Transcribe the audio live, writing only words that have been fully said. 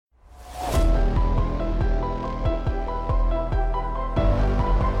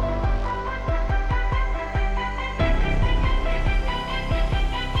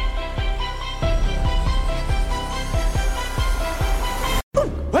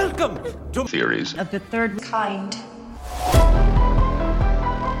Welcome to Theories of the Third Kind.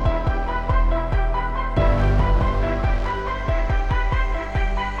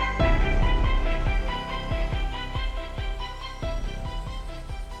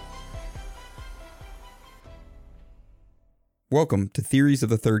 Welcome to Theories of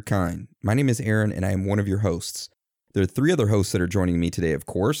the Third Kind. My name is Aaron, and I am one of your hosts. There are three other hosts that are joining me today, of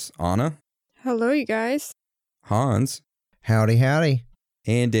course. Anna. Hello, you guys. Hans. Howdy, howdy.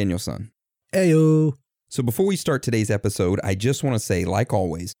 And Danielson. Heyo. So before we start today's episode, I just want to say, like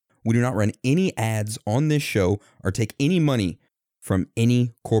always, we do not run any ads on this show or take any money from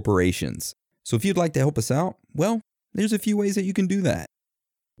any corporations. So if you'd like to help us out, well, there's a few ways that you can do that.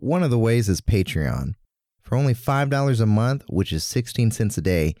 One of the ways is Patreon. For only $5 a month, which is 16 cents a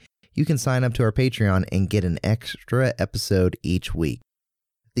day, you can sign up to our Patreon and get an extra episode each week.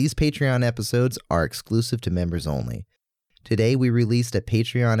 These Patreon episodes are exclusive to members only. Today we released a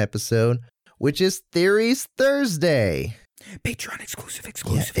Patreon episode, which is Theories Thursday. Patreon exclusive.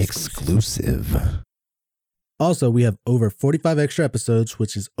 Yeah, exclusive. Also, we have over 45 extra episodes,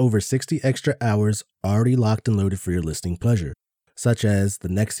 which is over 60 extra hours already locked and loaded for your listening pleasure, such as the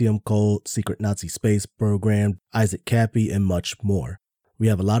NXIVM Cult, Secret Nazi Space Program, Isaac Cappy, and much more. We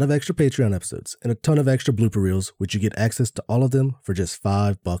have a lot of extra Patreon episodes and a ton of extra blooper reels, which you get access to all of them for just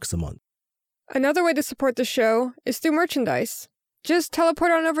 $5 a month. Another way to support the show is through merchandise. Just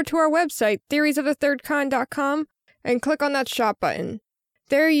teleport on over to our website, theoriesofthethirdkind.com, and click on that shop button.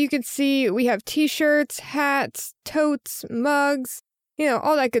 There you can see we have t-shirts, hats, totes, mugs,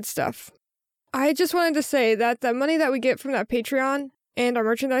 all that good stuff. I just wanted to say that the money that we get from that Patreon and our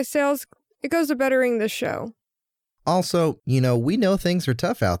merchandise sales, it goes to bettering the show. Also, we know things are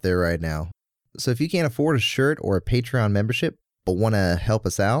tough out there right now. So if you can't afford a shirt or a Patreon membership, but want to help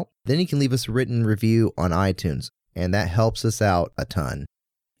us out, then you can leave us a written review on iTunes, and that helps us out a ton.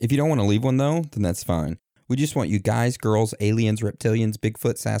 If you don't want to leave one, though, then that's fine. We just want you guys, girls, aliens, reptilians,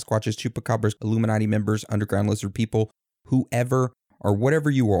 Bigfoot, Sasquatches, Chupacabras, Illuminati members, underground lizard people, whoever or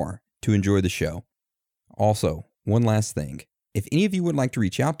whatever you are, to enjoy the show. Also, one last thing. If any of you would like to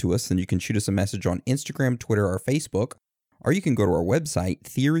reach out to us, then you can shoot us a message on Instagram, Twitter, or Facebook, or you can go to our website,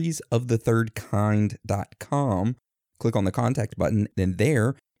 theoriesofthethirdkind.com, click on the contact button, then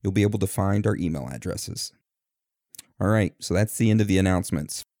there you'll be able to find our email addresses. All right, so that's the end of the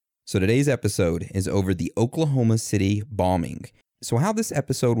announcements. So today's episode is over the Oklahoma City bombing. So how this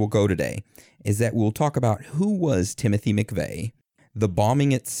episode will go today is that we'll talk about who was Timothy McVeigh, the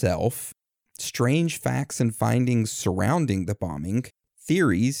bombing itself, strange facts and findings surrounding the bombing,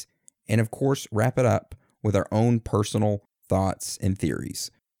 theories, and of course, wrap it up with our own personal thoughts and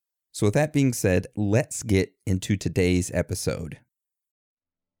theories. So with that being said, let's get into today's episode.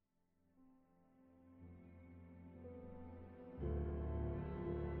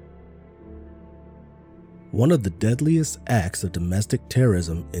 One of the deadliest acts of domestic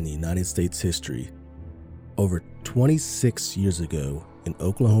terrorism in the United States history. Over 26 years ago in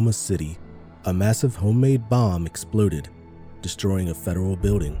Oklahoma City, a massive homemade bomb exploded, destroying a federal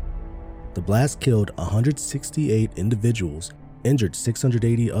building. The blast killed 168 individuals, injured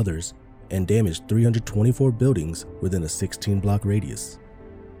 680 others, and damaged 324 buildings within a 16-block radius.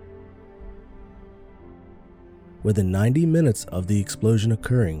 Within 90 minutes of the explosion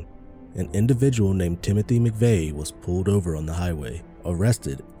occurring, an individual named Timothy McVeigh was pulled over on the highway,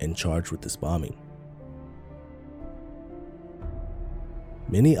 arrested, and charged with this bombing.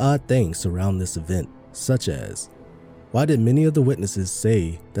 Many odd things surround this event, such as, why did many of the witnesses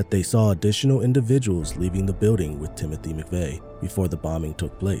say that they saw additional individuals leaving the building with Timothy McVeigh before the bombing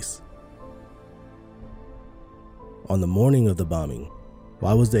took place? On the morning of the bombing,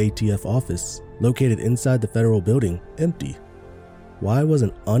 why was the ATF office, located inside the federal building, empty? Why was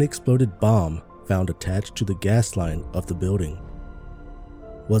an unexploded bomb found attached to the gas line of the building?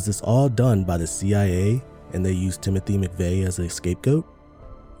 Was this all done by the CIA and they used Timothy McVeigh as a scapegoat?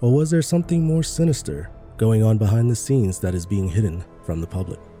 Or was there something more sinister going on behind the scenes that is being hidden from the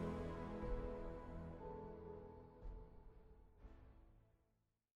public?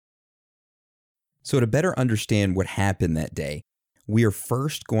 So to better understand what happened that day, we are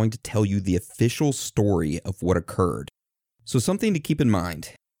first going to tell you the official story of what occurred. So something to keep in mind,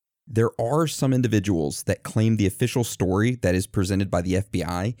 there are some individuals that claim the official story that is presented by the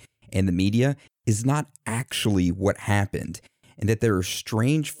FBI and the media is not actually what happened, and that there are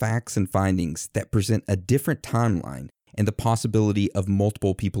strange facts and findings that present a different timeline and the possibility of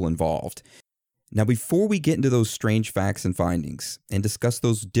multiple people involved. Now, before we get into those strange facts and findings and discuss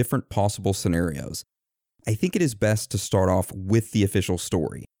those different possible scenarios, I think it is best to start off with the official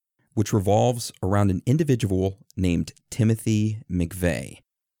story, which revolves around an individual named Timothy McVeigh.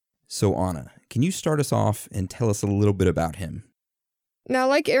 So Anna, can you start us off and tell us a little bit about him? Now,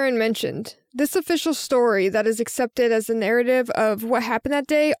 like Aaron mentioned, this official story that is accepted as the narrative of what happened that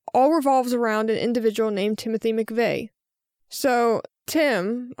day all revolves around an individual named Timothy McVeigh. So,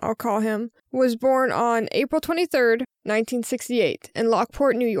 Tim, I'll call him, was born on April 23rd, 1968, in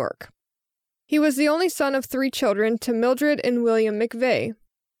Lockport, New York. He was the only son of 3 children to Mildred and William McVeigh.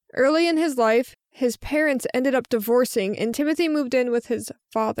 Early in his life, his parents ended up divorcing and Timothy moved in with his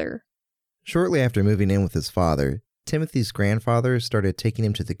father. Shortly after moving in with his father, Timothy's grandfather started taking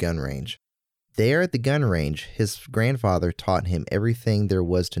him to the gun range. There at the gun range, his grandfather taught him everything there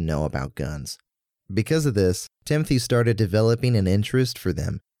was to know about guns. Because of this, Timothy started developing an interest for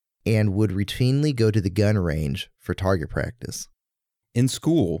them and would routinely go to the gun range for target practice. In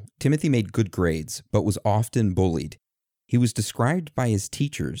school, Timothy made good grades, but was often bullied. He was described by his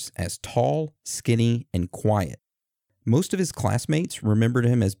teachers as tall, skinny, and quiet. Most of his classmates remembered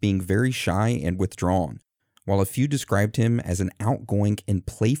him as being very shy and withdrawn, while a few described him as an outgoing and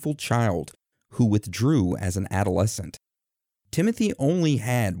playful child who withdrew as an adolescent. Timothy only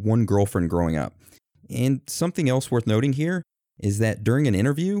had one girlfriend growing up, and something else worth noting here is that during an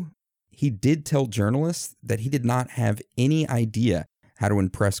interview, he did tell journalists that he did not have any idea how to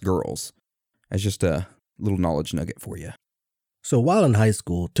impress girls. As just a little knowledge nugget for you. So while in high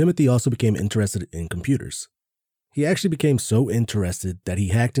school, Timothy also became interested in computers. He actually became so interested that he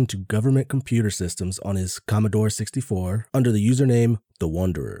hacked into government computer systems on his Commodore 64 under the username The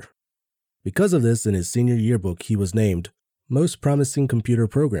Wanderer. Because of this, in his senior yearbook, he was named Most Promising Computer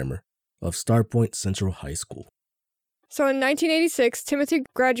Programmer of Starpoint Central High School. So in 1986, Timothy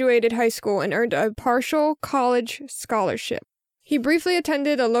graduated high school and earned a partial college scholarship. He briefly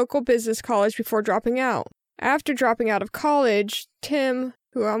attended a local business college before dropping out. After dropping out of college, Tim,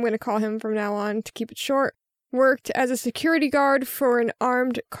 who I'm going to call him from now on to keep it short, worked as a security guard for an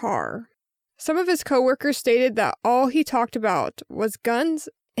armed car. Some of his coworkers stated that all he talked about was guns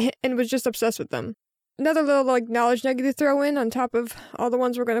and was just obsessed with them. Another little knowledge nugget to throw in on top of all the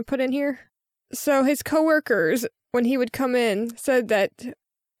ones we're going to put in here. So his coworkers, when he would come in, said that,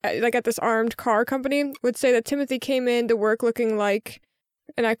 at this armed car company, would say that Timothy came in to work looking like,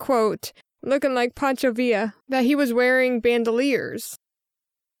 and I quote, looking like Pancho Villa, that he was wearing bandoliers.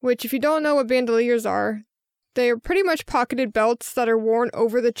 Which, if you don't know what bandoliers are, they are pretty much pocketed belts that are worn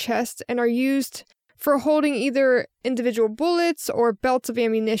over the chest and are used for holding either individual bullets or belts of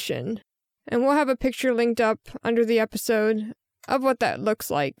ammunition. And we'll have a picture linked up under the episode of what that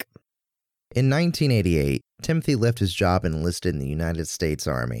looks like. In 1988, Timothy left his job and enlisted in the United States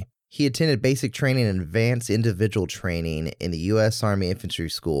Army. He attended basic training and advanced individual training in the U.S. Army Infantry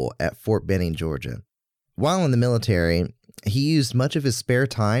School at Fort Benning, Georgia. While in the military, he used much of his spare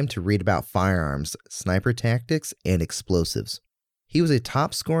time to read about firearms, sniper tactics, and explosives. He was a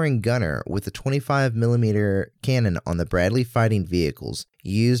top-scoring gunner with a 25mm cannon on the Bradley fighting vehicles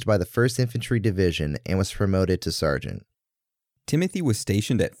used by the 1st Infantry Division and was promoted to sergeant. Timothy was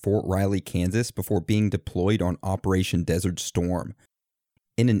stationed at Fort Riley, Kansas before being deployed on Operation Desert Storm.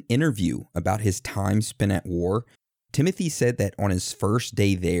 In an interview about his time spent at war, Timothy said that on his first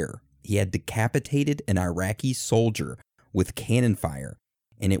day there, he had decapitated an Iraqi soldier with cannon fire,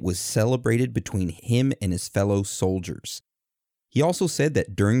 and it was celebrated between him and his fellow soldiers. He also said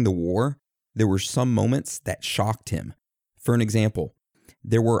that during the war, there were some moments that shocked him. For an example,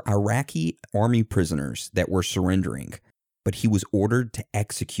 there were Iraqi army prisoners that were surrendering, but he was ordered to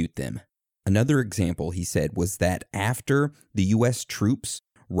execute them. Another example, he said, was that after the U.S. troops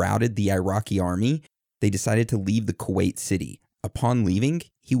routed the Iraqi army, they decided to leave the Kuwait city. Upon leaving,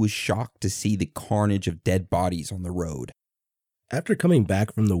 he was shocked to see the carnage of dead bodies on the road. After coming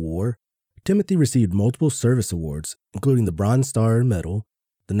back from the war, Timothy received multiple service awards, including the Bronze Star Medal,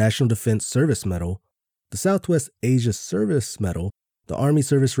 the National Defense Service Medal, the Southwest Asia Service Medal, the Army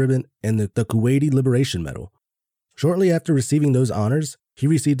Service Ribbon, and the Kuwaiti Liberation Medal. Shortly after receiving those honors, he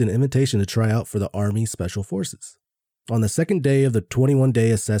received an invitation to try out for the Army Special Forces. On the second day of the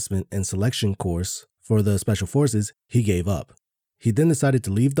 21-day assessment and selection course for the Special Forces, he gave up. He then decided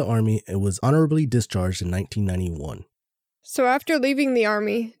to leave the Army and was honorably discharged in 1991. So after leaving the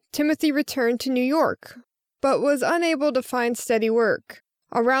Army, Timothy returned to New York, but was unable to find steady work.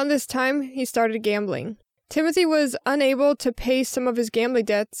 Around this time, he started gambling. Timothy was unable to pay some of his gambling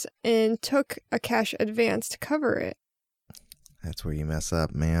debts and took a cash advance to cover it. That's where you mess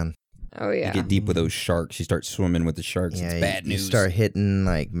up, man. Oh, yeah. You get deep with those sharks. You start swimming with the sharks. Yeah, it's bad news. You start hitting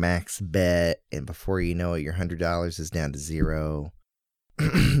like max bet, and before you know it, your $100 is down to zero.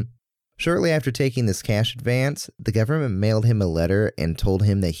 Shortly after taking this cash advance, the government mailed him a letter and told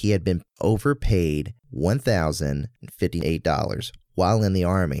him that he had been overpaid $1,058 while in the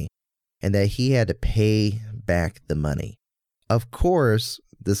Army, and that he had to pay back the money. Of course,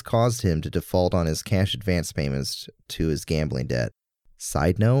 this caused him to default on his cash advance payments to his gambling debt.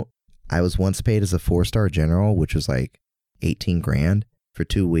 Side note, I was once paid as a 4-star general, which was like 18 grand for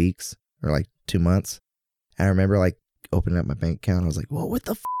 2 weeks or like 2 months. I remember like opening up my bank account. I was like, whoa, what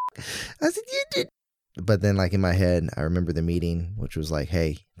the f? I said, you did. But then like in my head, I remember the meeting, which was like,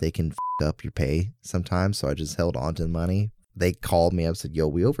 hey, they can f up your pay sometimes. So I just held on to the money. They called me up and said, yo,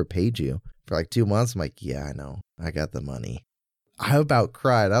 we overpaid you for like 2 months. I'm like, yeah, I know. I got the money. I about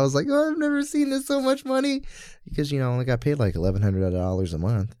cried. I was like, oh, I've never seen this so much money. Because, I only got paid like $1,100 a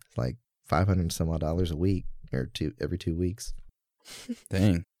month. Like $500 some odd a week or every 2 weeks.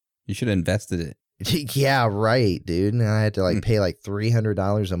 Dang. You should have invested it. Yeah, right, dude. And I had to like pay like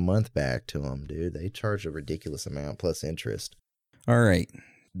 $300 a month back to them, dude. They charged a ridiculous amount plus interest. All right.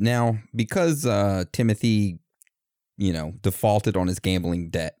 Now, because Timothy, defaulted on his gambling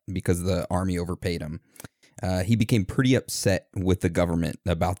debt because the army overpaid him, he became pretty upset with the government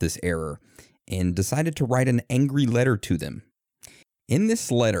about this error and decided to write an angry letter to them. In this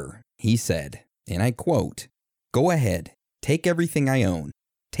letter, he said, and I quote, "Go ahead, take everything I own,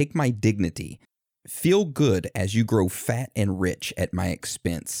 take my dignity. Feel good as you grow fat and rich at my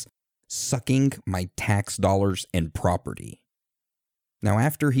expense, sucking my tax dollars and property." Now,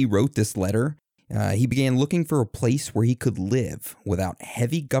 after he wrote this letter, he began looking for a place where he could live without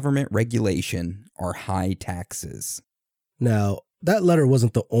heavy government regulation or high taxes. Now, that letter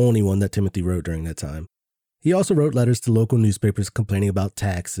wasn't the only one that Timothy wrote during that time. He also wrote letters to local newspapers complaining about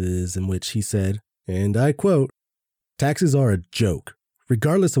taxes, in which he said, and I quote, "Taxes are a joke.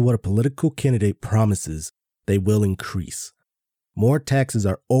 Regardless of what a political candidate promises, they will increase. More taxes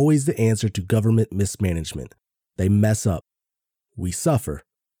are always the answer to government mismanagement. They mess up. We suffer.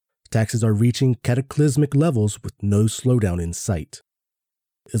 Taxes are reaching cataclysmic levels with no slowdown in sight.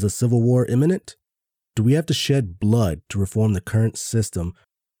 Is a civil war imminent? Do we have to shed blood to reform the current system?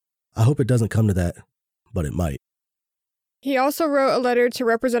 I hope it doesn't come to that, but it might." He also wrote a letter to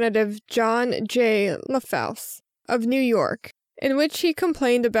Representative John J. LaFalce of New York, in which he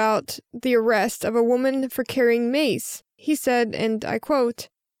complained about the arrest of a woman for carrying mace. He said, and I quote,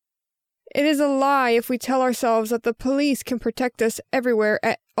 "It is a lie if we tell ourselves that the police can protect us everywhere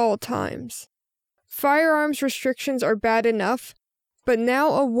at all times. Firearms restrictions are bad enough, but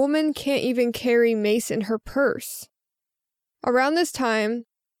now a woman can't even carry mace in her purse." Around this time,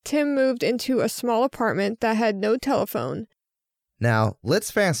 Tim moved into a small apartment that had no telephone. Now,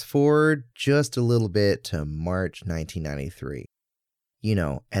 let's fast forward just a little bit to March 1993.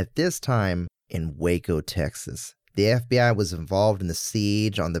 At this time in Waco, Texas, the FBI was involved in the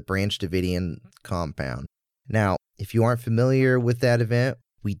siege on the Branch Davidian compound. Now, if you aren't familiar with that event,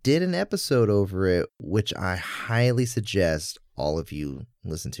 we did an episode over it, which I highly suggest all of you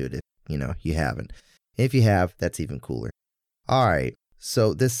listen to it if, you haven't. If you have, that's even cooler. All right.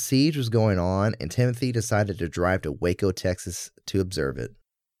 So this siege was going on, and Timothy decided to drive to Waco, Texas to observe it.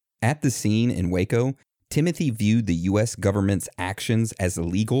 At the scene in Waco, Timothy viewed the U.S. government's actions as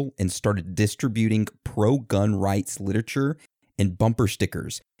illegal and started distributing pro-gun rights literature and bumper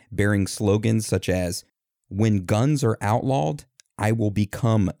stickers bearing slogans such as, "When guns are outlawed, I will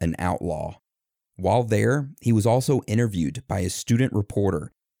become an outlaw." While there, he was also interviewed by a student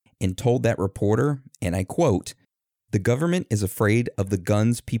reporter and told that reporter, and I quote, "The government is afraid of the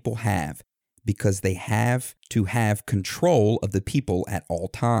guns people have because they have to have control of the people at all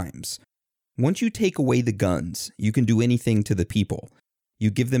times. Once you take away the guns, you can do anything to the people. You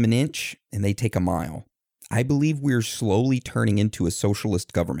give them an inch and they take a mile. I believe we're slowly turning into a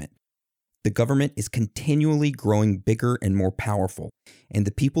socialist government. The government is continually growing bigger and more powerful, and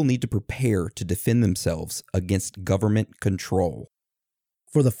the people need to prepare to defend themselves against government control."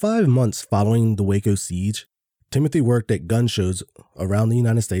 For the 5 months following the Waco siege, Timothy worked at gun shows around the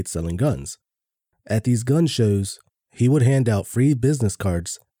United States selling guns. At these gun shows, he would hand out free business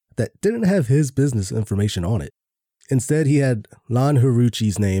cards that didn't have his business information on it. Instead, he had Lon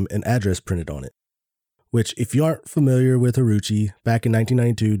Horiuchi's name and address printed on it, which, if you aren't familiar with Horiuchi, back in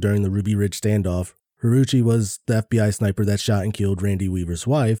 1992 during the Ruby Ridge standoff, Horiuchi was the FBI sniper that shot and killed Randy Weaver's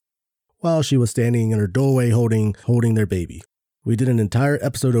wife while she was standing in her doorway holding their baby. We did an entire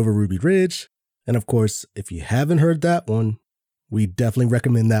episode over Ruby Ridge, and of course, if you haven't heard that one, we definitely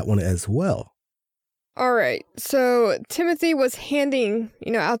recommend that one as well. All right, so Timothy was handing,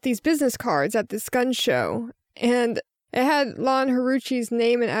 out these business cards at this gun show, and it had Lon Horiuchi's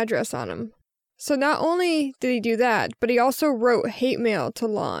name and address on them. So not only did he do that, but he also wrote hate mail to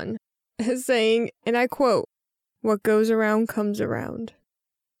Lon, saying, and I quote, "What goes around comes around."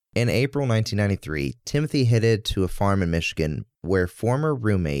 In April 1993, Timothy headed to a farm in Michigan where former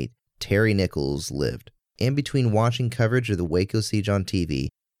roommate Terry Nichols lived. In between watching coverage of the Waco siege on TV,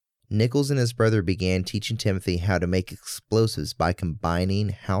 Nichols and his brother began teaching Timothy how to make explosives by combining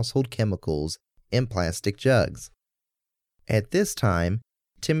household chemicals in plastic jugs. At this time,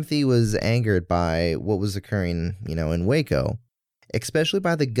 Timothy was angered by what was occurring, in Waco, especially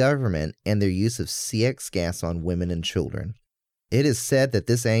by the government and their use of CX gas on women and children. It is said that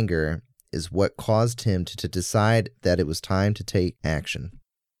this anger is what caused him to decide that it was time to take action.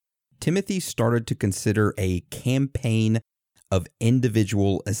 Timothy started to consider a campaign of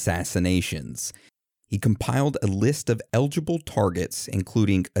individual assassinations. He compiled a list of eligible targets,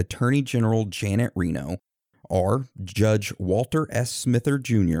 including Attorney General Janet Reno, or Judge Walter S. Smither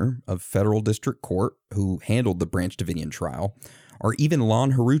Jr. of Federal District Court, who handled the Branch Davidian trial, or even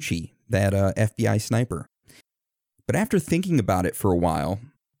Lon Haruchi, that FBI sniper. But after thinking about it for a while,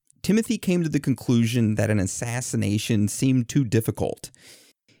 Timothy came to the conclusion that an assassination seemed too difficult.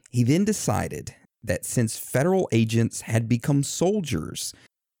 He then decided that since federal agents had become soldiers,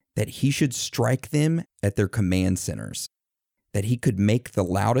 that he should strike them at their command centers, that he could make the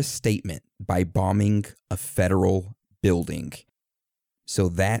loudest statement by bombing a federal building. So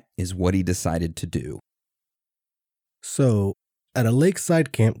that is what he decided to do. So, at a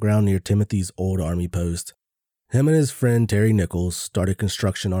lakeside campground near Timothy's old army post, him and his friend Terry Nichols started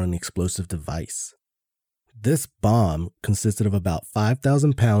construction on an explosive device. This bomb consisted of about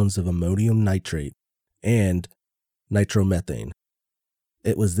 5,000 pounds of ammonium nitrate and nitromethane.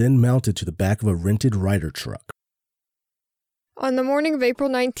 It was then mounted to the back of a rented Ryder truck. On the morning of April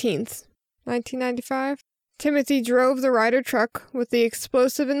 19th, 1995, Timothy drove the Ryder truck with the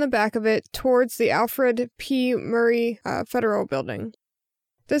explosive in the back of it towards the Alfred P. Murray Federal Building.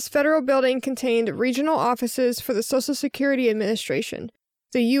 This federal building contained regional offices for the Social Security Administration,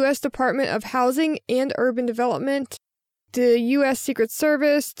 the U.S. Department of Housing and Urban Development, the U.S. Secret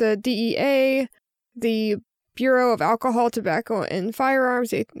Service, the DEA, the Bureau of Alcohol, Tobacco, and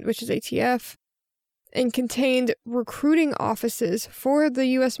Firearms, which is ATF, and contained recruiting offices for the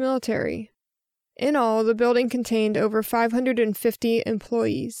U.S. military. In all, the building contained over 550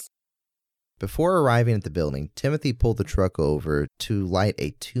 employees. Before arriving at the building, Timothy pulled the truck over to light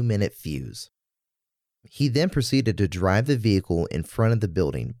a 2-minute fuse. He then proceeded to drive the vehicle in front of the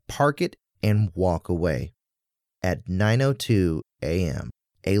building, park it, and walk away. At 9:02 a.m.,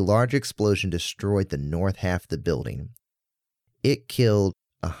 a large explosion destroyed the north half of the building. It killed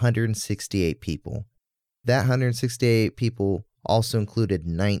 168 people. That 168 people also included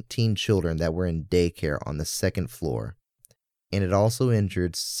 19 children that were in daycare on the second floor, and it also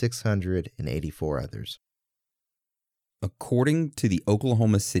injured 684 others. According to the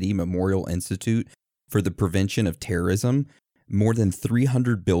Oklahoma City Memorial Institute for the Prevention of Terrorism, more than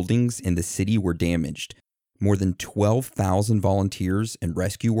 300 buildings in the city were damaged. More than 12,000 volunteers and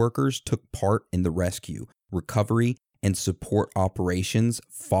rescue workers took part in the rescue, recovery, and support operations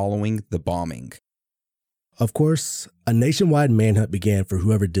following the bombing. Of course, a nationwide manhunt began for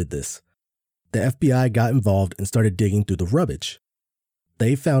whoever did this. The FBI got involved and started digging through the rubbish.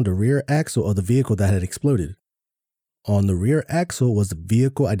 They found a rear axle of the vehicle that had exploded. On the rear axle was the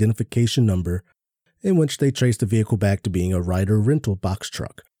vehicle identification number, in which they traced the vehicle back to being a Ryder rental box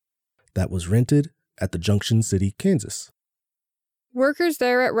truck that was rented at the Junction City, Kansas. Workers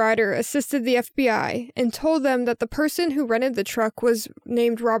there at Ryder assisted the FBI and told them that the person who rented the truck was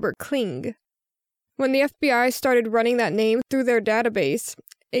named Robert Kling. When the FBI started running that name through their database,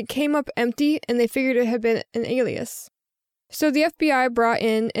 it came up empty and they figured it had been an alias. So the FBI brought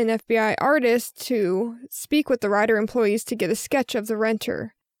in an FBI artist to speak with the Ryder employees to get a sketch of the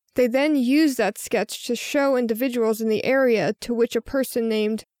renter. They then used that sketch to show individuals in the area to which a person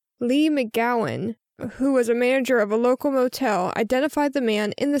named Lee McGowan, who was a manager of a local motel, identified the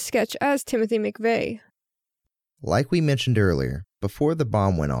man in the sketch as Timothy McVeigh. Like we mentioned earlier, before the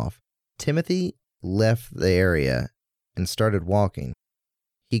bomb went off, Timothy left the area and started walking.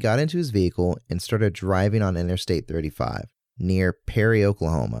 He got into his vehicle and started driving on Interstate 35 near Perry,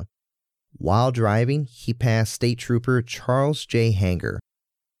 Oklahoma. While driving, he passed State Trooper Charles J. Hanger,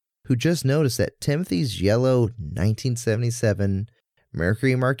 who just noticed that Timothy's yellow 1977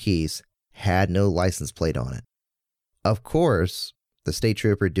 Mercury Marquise had no license plate on it. Of course, the state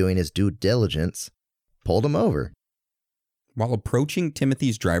trooper, doing his due diligence, pulled him over. While approaching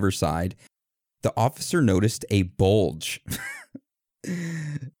Timothy's driver's side, the officer noticed a bulge.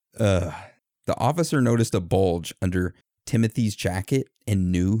 The officer noticed a bulge under Timothy's jacket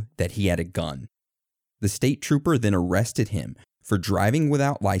and knew that he had a gun. The state trooper then arrested him for driving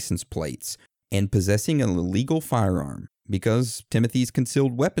without license plates and possessing an illegal firearm because Timothy's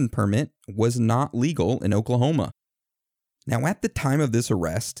concealed weapon permit was not legal in Oklahoma. Now, at the time of this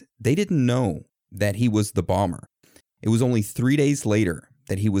arrest, they didn't know that he was the bomber. It was only 3 days later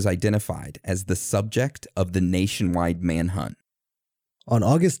that he was identified as the subject of the nationwide manhunt. On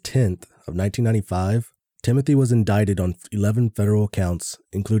August 10th of 1995, Timothy was indicted on 11 federal counts,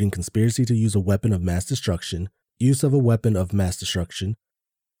 including conspiracy to use a weapon of mass destruction, use of a weapon of mass destruction,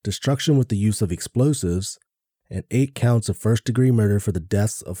 destruction with the use of explosives, and 8 counts of first-degree murder for the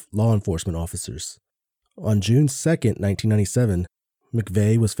deaths of law enforcement officers. On June 2nd, 1997,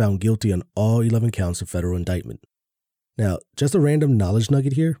 McVeigh was found guilty on all 11 counts of federal indictment. Now, just a random knowledge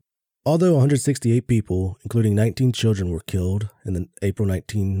nugget here. Although 168 people, including 19 children, were killed in the April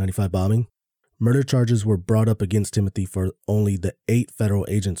 1995 bombing, murder charges were brought up against Timothy for only the 8 federal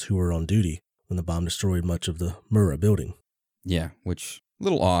agents who were on duty when the bomb destroyed much of the Murrah building. Yeah, which, a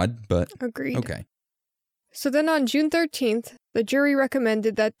little odd, but Agreed. okay. So then on June 13th, the jury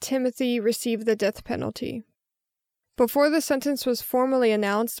recommended that Timothy receive the death penalty. Before the sentence was formally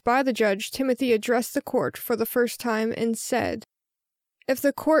announced by the judge, Timothy addressed the court for the first time and said, "If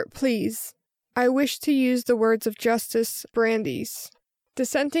the court please, I wish to use the words of Justice Brandeis,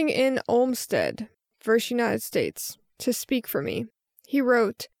 dissenting in Olmstead v. United States, to speak for me." He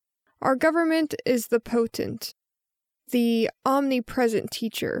wrote, "Our government is the potent, the omnipresent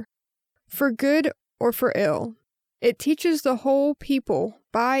teacher, for good or for ill. It teaches the whole people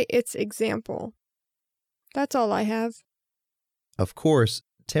by its example." That's all I have. Of course,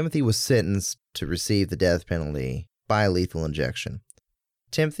 Timothy was sentenced to receive the death penalty by lethal injection.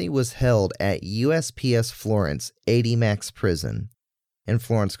 Timothy was held at USPS Florence 80 Max Prison in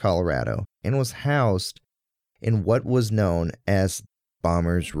Florence, Colorado, and was housed in what was known as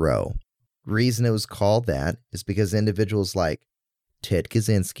Bombers Row. Reason it was called that is because individuals like Ted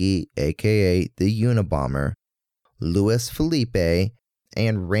Kaczynski, aka the Unabomber, Louis Philippe,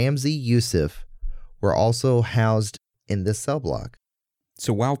 and Ramzi Youssef were also housed in this cell block.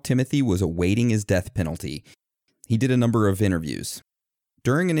 So while Timothy was awaiting his death penalty, he did a number of interviews.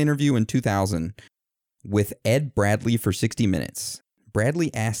 During an interview in 2000 with Ed Bradley for 60 Minutes,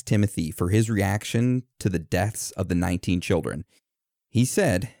 Bradley asked Timothy for his reaction to the deaths of the 19 children. He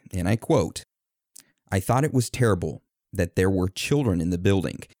said, and I quote, "I thought it was terrible that there were children in the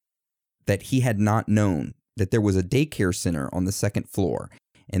building, that he had not known that there was a daycare center on the second floor,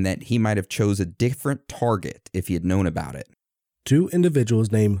 and that he might have chose a different target if he had known about it." 2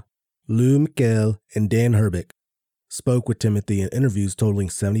 individuals named Lou McGill and Dan Herbeck spoke with Timothy in interviews totaling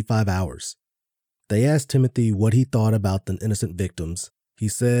 75 hours. They asked Timothy what he thought about the innocent victims. He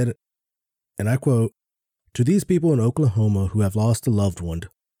said, and I quote, "To these people in Oklahoma who have lost a loved one,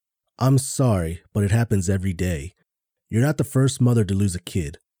 I'm sorry, but it happens every day. You're not the first mother to lose a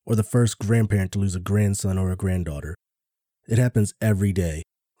kid, or the first grandparent to lose a grandson or a granddaughter. It happens every day,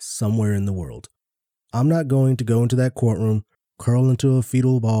 somewhere in the world. I'm not going to go into that courtroom, curl into a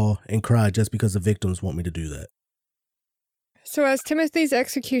fetal ball, and cry just because the victims want me to do that." So as Timothy's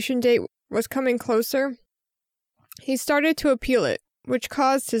execution date was coming closer, he started to appeal it, which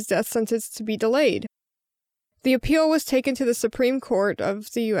caused his death sentence to be delayed. The appeal was taken to the Supreme Court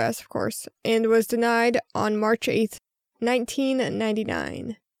of the U.S., of course, and was denied on March 8th,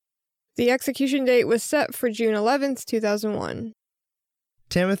 1999. The execution date was set for June 11th, 2001.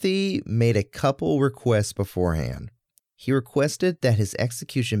 Timothy made a couple requests beforehand. He requested that his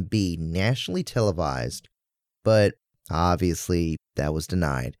execution be nationally televised, but obviously that was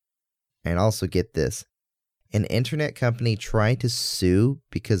denied. And also get this, an internet company tried to sue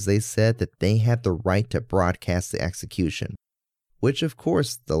because they said that they had the right to broadcast the execution, which of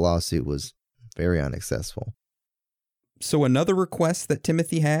course the lawsuit was very unsuccessful. So another request that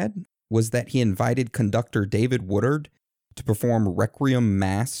Timothy had was that he invited conductor David Woodard to perform Requiem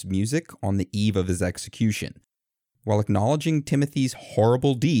Mass music on the eve of his execution. While acknowledging Timothy's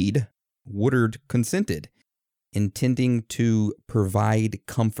horrible deed, Woodard consented, intending to provide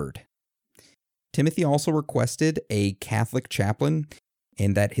comfort. Timothy also requested a Catholic chaplain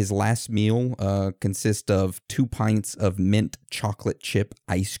and that his last meal consist of 2 pints of mint chocolate chip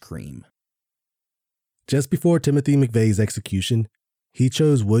ice cream. Just before Timothy McVeigh's execution, he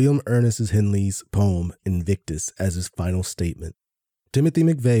chose William Ernest Henley's poem Invictus as his final statement. Timothy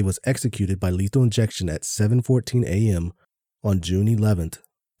McVeigh was executed by lethal injection at 7:14 a.m. on June 11th,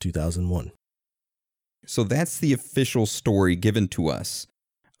 2001. So that's the official story given to us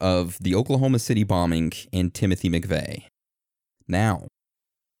of the Oklahoma City bombing and Timothy McVeigh. Now,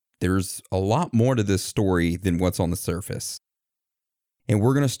 there's a lot more to this story than what's on the surface. And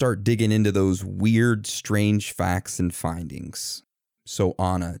we're going to start digging into those weird, strange facts and findings. So,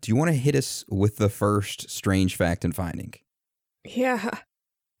 Anna, do you want to hit us with the first strange fact and finding? Yeah.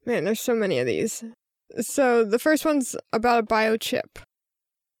 Man, there's so many of these. So the first one's about a biochip.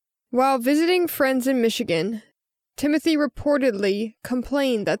 While visiting friends in Michigan, Timothy reportedly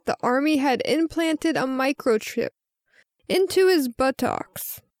complained that the Army had implanted a microchip into his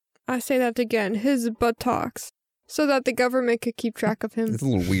buttocks. I say that again, his buttocks, so that the government could keep track of him. It's a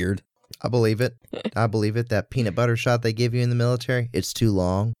little weird. I believe it. I believe it. That peanut butter shot they give you in the military, it's too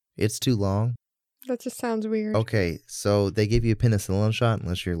long. It's too long. That just sounds weird. Okay, so they give you a penicillin shot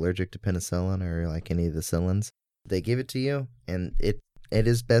unless you're allergic to penicillin or like any of the cillins. They give it to you, and it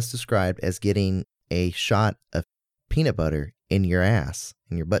is best described as getting a shot of peanut butter in your ass,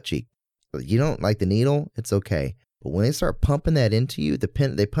 in your butt cheek. You don't like the needle, it's okay. But when they start pumping that into you,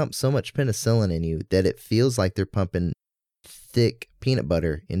 they pump so much penicillin in you that it feels like they're pumping thick peanut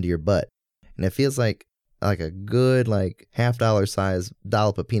butter into your butt. And it feels like a good $50 size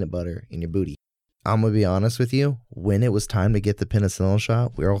dollop of peanut butter in your booty. I'm going to be honest with you. When it was time to get the penicillin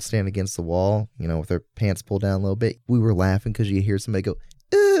shot, we were all standing against the wall, with our pants pulled down a little bit. We were laughing because you hear somebody go,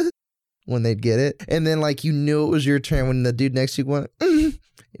 when they'd get it. And then you knew it was your turn when the dude next to you went, and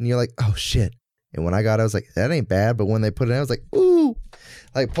you're like, oh shit. And when I got it, I was like, that ain't bad. But when they put it in, I was like, ooh,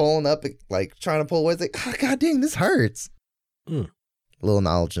 pulling up, trying to pull away. It's like, oh, god dang, this hurts. A little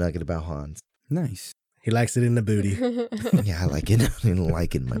knowledge nugget about Hans. Nice. He likes it in the booty. Yeah, I like it. I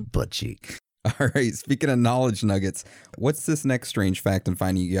like it in my butt cheek. All right. Speaking of knowledge nuggets, what's this next strange fact and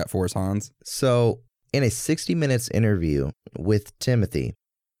finding you got for us, Hans? So, in a 60 Minutes interview with Timothy,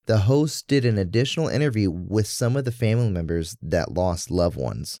 the host did an additional interview with some of the family members that lost loved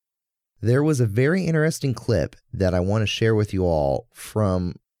ones. There was a very interesting clip that I want to share with you all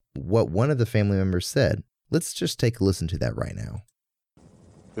from what one of the family members said. Let's just take a listen to that right now.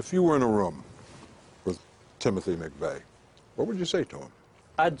 If you were in a room with Timothy McVeigh, what would you say to him?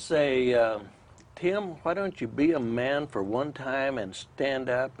 I'd say, Tim, why don't you be a man for one time and stand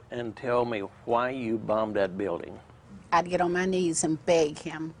up and tell me why you bombed that building? I'd get on my knees and beg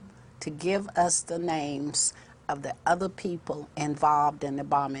him to give us the names of the other people involved in the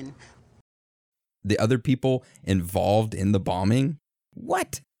bombing. The other people involved in the bombing?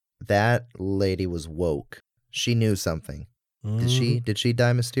 What? That lady was woke. She knew something. Did she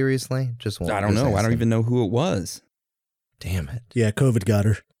die mysteriously? I don't know. I don't even know who it was. Damn it. Yeah, COVID got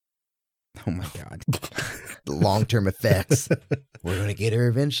her. Oh my God. The long-term effects. We're going to get her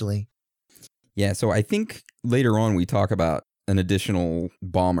eventually. Yeah, so I think later on we talk about an additional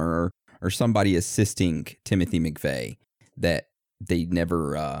bomber or somebody assisting Timothy McVeigh that they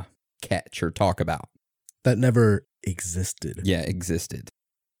never catch or talk about. That never existed. Yeah, existed.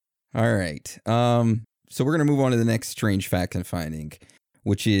 All right. So we're going to move on to the next strange fact and finding,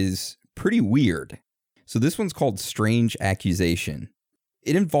 which is pretty weird. So this one's called Strange Accusation.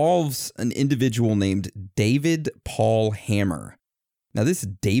 It involves an individual named David Paul Hammer. Now, this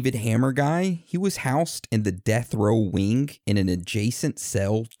David Hammer guy, he was housed in the death row wing in an adjacent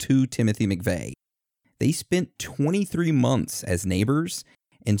cell to Timothy McVeigh. They spent 23 months as neighbors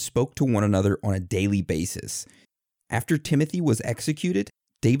and spoke to one another on a daily basis. After Timothy was executed,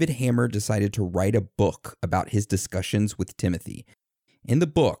 David Hammer decided to write a book about his discussions with Timothy. In the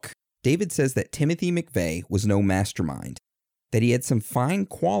book, David says that Timothy McVeigh was no mastermind, that he had some fine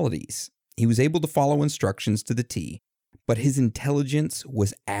qualities. He was able to follow instructions to the T, but his intelligence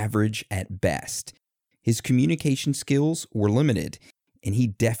was average at best. His communication skills were limited, and he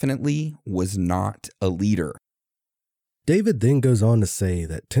definitely was not a leader. David then goes on to say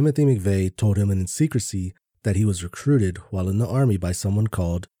that Timothy McVeigh told him in secrecy that he was recruited while in the Army by someone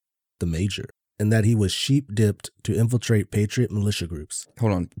called the Major, and that he was sheep-dipped to infiltrate Patriot militia groups.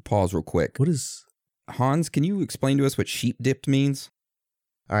 Hold on, pause real quick. What is... Hans, can you explain to us what sheep-dipped means?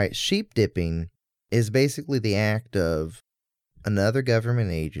 All right, sheep-dipping is basically the act of another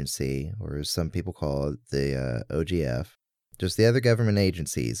government agency, or as some people call it, the OGF, just the other government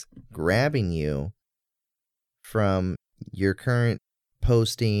agencies, grabbing you from your current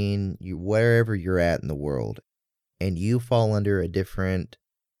posting, wherever you're at in the world, and you fall under a different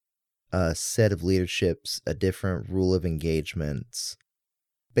set of leaderships, a different rule of engagements,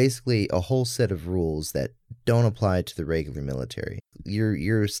 basically a whole set of rules that don't apply to the regular military.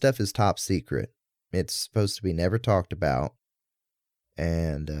 Your stuff is top secret. It's supposed to be never talked about,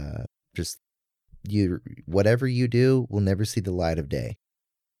 and whatever you do will never see the light of day.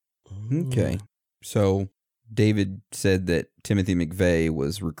 Okay, so David said that Timothy McVeigh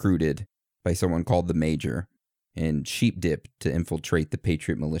was recruited by someone called the Major and sheep-dipped to infiltrate the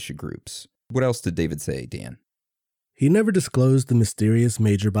Patriot militia groups. What else did David say, Dan? He never disclosed the mysterious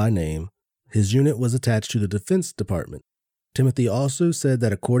Major by name. His unit was attached to the Defense Department. Timothy also said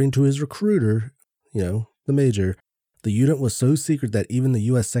that according to his recruiter, the Major, the unit was so secret that even the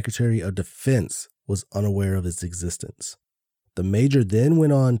U.S. Secretary of Defense was unaware of its existence. The major then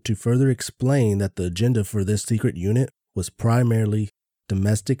went on to further explain that the agenda for this secret unit was primarily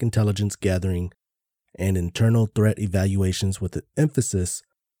domestic intelligence gathering and internal threat evaluations with an emphasis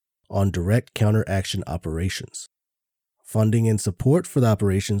on direct counteraction operations. Funding and support for the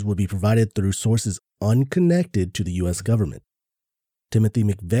operations would be provided through sources unconnected to the U.S. government. Timothy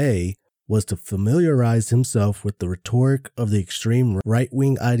McVeigh was to familiarize himself with the rhetoric of the extreme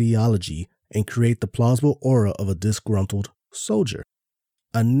right-wing ideology and create the plausible aura of a disgruntled soldier.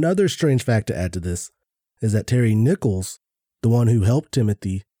 Another strange fact to add to this is that Terry Nichols, the one who helped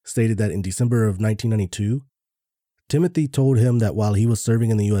Timothy, stated that in December of 1992, Timothy told him that while he was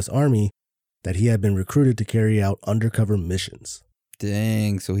serving in the U.S. Army, that he had been recruited to carry out undercover missions.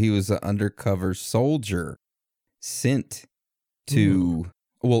 Dang, so he was an undercover soldier sent to,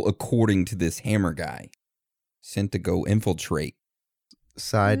 well, according to this Hammer guy, sent to go infiltrate.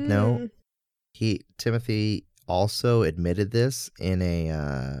 Side note, Timothy also admitted this in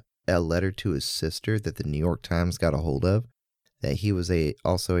a letter to his sister that the New York Times got a hold of, that he was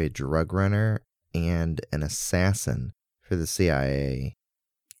also a drug runner and an assassin for the CIA.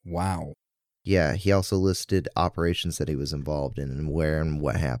 Wow. Yeah, he also listed operations that he was involved in and where and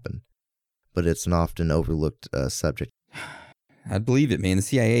what happened. But it's an often overlooked subject. I'd believe it, man. The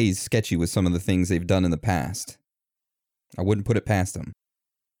CIA is sketchy with some of the things they've done in the past. I wouldn't put it past them.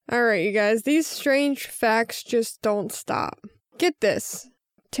 All right, you guys, these strange facts just don't stop. Get this.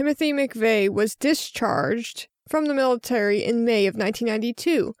 Timothy McVeigh was discharged from the military in May of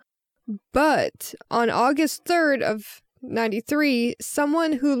 1992. But on August 3rd of 93,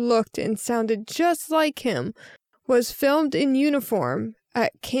 someone who looked and sounded just like him was filmed in uniform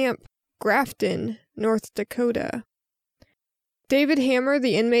at Camp Grafton, North Dakota. David Hammer,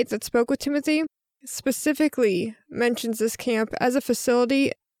 the inmate that spoke with Timothy, specifically mentions this camp as a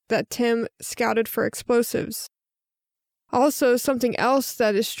facility that Tim scouted for explosives. Also, something else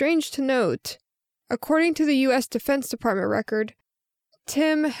that is strange to note, according to the U.S. Defense Department record,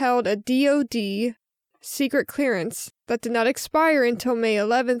 Tim held a DoD secret clearance that did not expire until May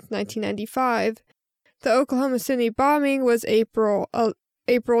 11th, 1995. The Oklahoma City bombing was April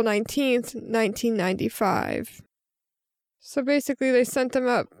 19th, 1995. So basically they sent him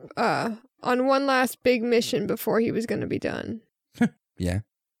up on one last big mission before he was going to be done. Yeah,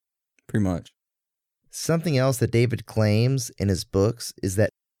 pretty much. Something else that David claims in his books is that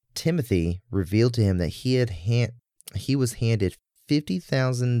Timothy revealed to him that he was handed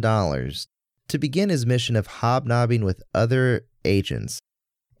 $50,000 to begin his mission of hobnobbing with other agents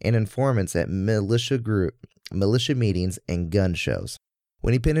and informants at militia meetings and gun shows.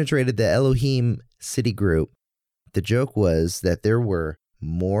 When he penetrated the Elohim City group, the joke was that there were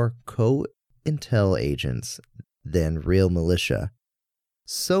more co-intel agents than real militia.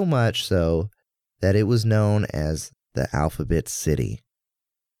 So much so that it was known as the Alphabet City.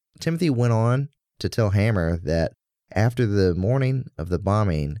 Timothy went on to tell Hammer that after the morning of the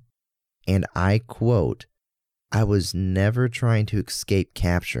bombing, and I quote, "I was never trying to escape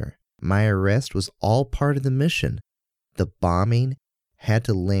capture. My arrest was all part of the mission. The bombing had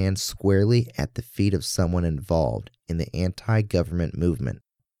to land squarely at the feet of someone involved in the anti-government movement.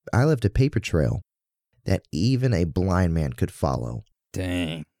 I left a paper trail that even a blind man could follow."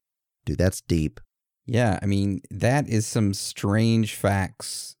 Dang. Dude, that's deep. Yeah, I mean, that is some strange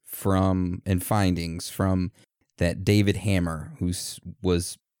facts and findings from that David Hammer, who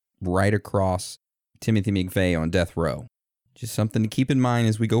was right across Timothy McVeigh on death row. Just something to keep in mind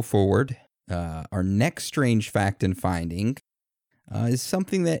as we go forward. Our next strange fact and finding is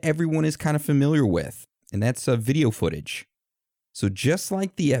something that everyone is kind of familiar with, and that's video footage. So just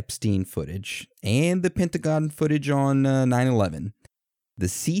like the Epstein footage and the Pentagon footage on 9/11, the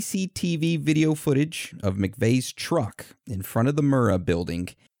CCTV video footage of McVeigh's truck in front of the Murrah building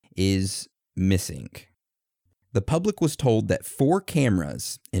is missing. The public was told that 4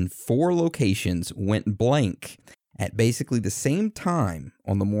 cameras in 4 locations went blank at basically the same time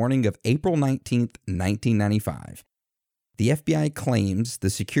on the morning of April 19th, 1995. The FBI claims the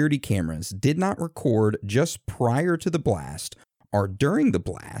security cameras did not record just prior to the blast or during the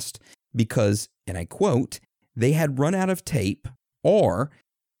blast because, and I quote, "they had run out of tape or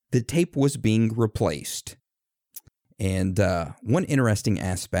the tape was being replaced." And one interesting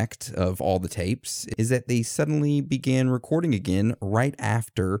aspect of all the tapes is that they suddenly began recording again right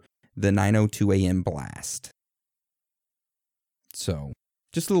after the 9:02 a.m. blast. So,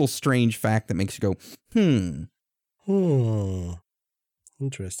 just a little strange fact that makes you go,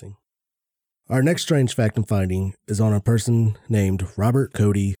 Interesting. Our next strange fact and finding is on a person named Robert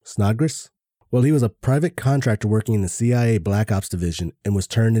Cody Snodgrass. Well, he was a private contractor working in the CIA Black Ops Division and was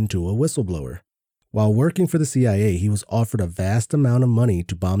turned into a whistleblower. While working for the CIA, he was offered a vast amount of money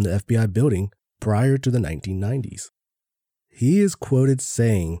to bomb the FBI building prior to the 1990s. He is quoted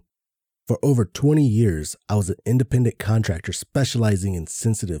saying, "For over 20 years, I was an independent contractor specializing in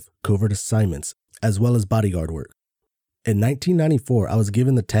sensitive, covert assignments, as well as bodyguard work. In 1994, I was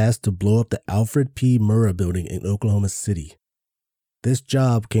given the task to blow up the Alfred P. Murrah building in Oklahoma City. This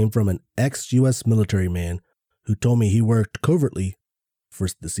job came from an ex-U.S. military man who told me he worked covertly for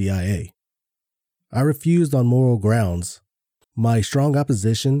the CIA. I refused on moral grounds. My strong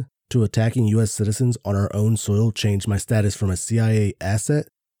opposition to attacking U.S. citizens on our own soil changed my status from a CIA asset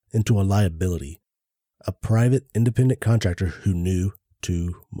into a liability, a private independent contractor who knew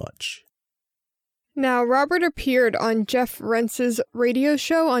too much." Now, Robert appeared on Jeff Rense's radio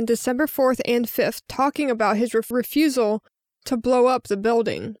show on December 4th and 5th talking about his refusal to blow up the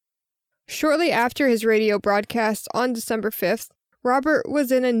building. Shortly after his radio broadcast on December 5th, Robert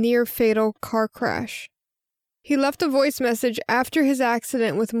was in a near-fatal car crash. He left a voice message after his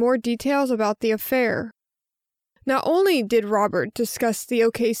accident with more details about the affair. Not only did Robert discuss the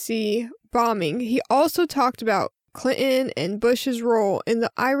OKC bombing, he also talked about Clinton and Bush's role in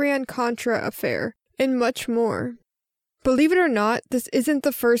the Iran-Contra affair, and much more. Believe it or not, this isn't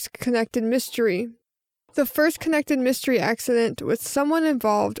the first connected mystery. The first connected mystery accident with someone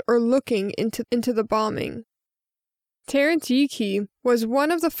involved or looking into the bombing. Terrence Yeakey was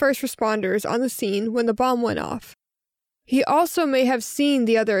one of the first responders on the scene when the bomb went off. He also may have seen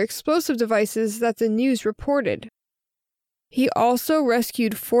the other explosive devices that the news reported. He also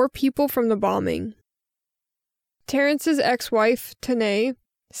rescued 4 people from the bombing. Terrence's ex-wife, Tanae,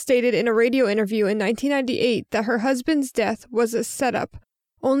 stated in a radio interview in 1998 that her husband's death was a setup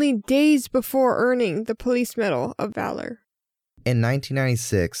only days before earning the Police Medal of Valor. In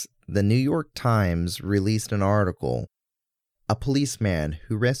 1996, the New York Times released an article, "A policeman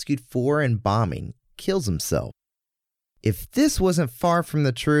who rescued 4 in bombing kills himself." If this wasn't far from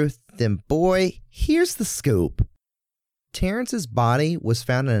the truth, then boy, here's the scoop. Terrence's body was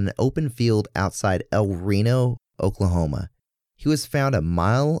found in an open field outside El Reno, Oklahoma. He was found a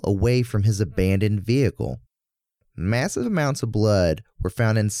mile away from his abandoned vehicle. Massive amounts of blood were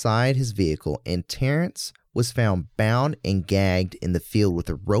found inside his vehicle, and Terrence was found bound and gagged in the field with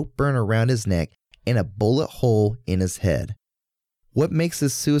a rope burn around his neck and a bullet hole in his head. What makes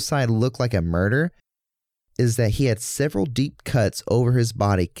this suicide look like a murder is that he had several deep cuts over his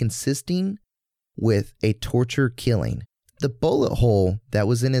body consisting with a torture killing. The bullet hole that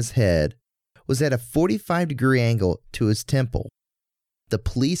was in his head was at a 45-degree angle to his temple. The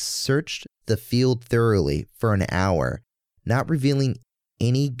police searched the field thoroughly for an hour, not revealing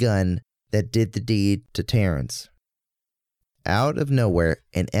any gun that did the deed to Terrence. Out of nowhere,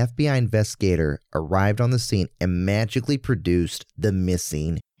 an FBI investigator arrived on the scene and magically produced the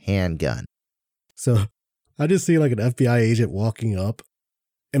missing handgun. So I just see like an FBI agent walking up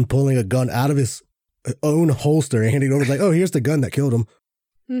and pulling a gun out of his own holster and handing it over. Like, "Oh, here's the gun that killed him."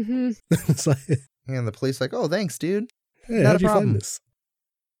 Mm-hmm. It's like, And the police like, "Oh, thanks, dude. "Hey, Not how'd a you problem." find this?"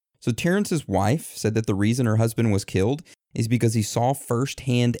 So Terrence's wife said that the reason her husband was killed is because he saw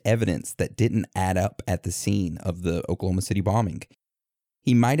firsthand evidence that didn't add up at the scene of the Oklahoma City bombing.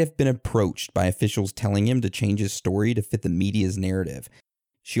 He might have been approached by officials telling him to change his story to fit the media's narrative.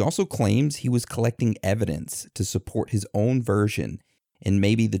 She also claims he was collecting evidence to support his own version and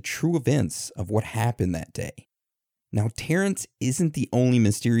maybe the true events of what happened that day. Now, Terrence isn't the only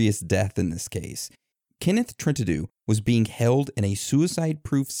mysterious death in this case. Kenneth Trentadue was being held in a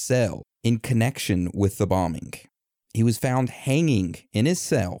suicide-proof cell in connection with the bombing. He was found hanging in his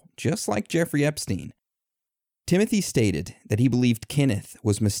cell, just like Jeffrey Epstein. Timothy stated that he believed Kenneth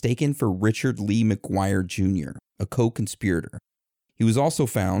was mistaken for Richard Lee McGuire Jr., a co-conspirator. He was also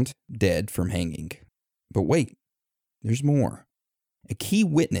found dead from hanging. But wait, there's more. A key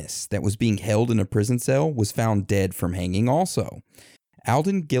witness that was being held in a prison cell was found dead from hanging also.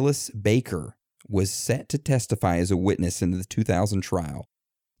 Alden Gillis Baker was set to testify as a witness in the 2000 trial,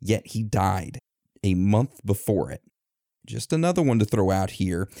 yet he died a month before it. Just another one to throw out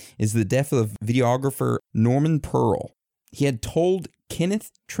here is the death of videographer Norman Pearl. He had told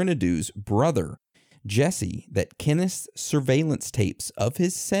Kenneth Trenadue's brother, Jesse, that Kenneth's surveillance tapes of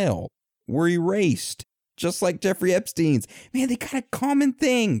his cell were erased, just like Jeffrey Epstein's. Man, they got a common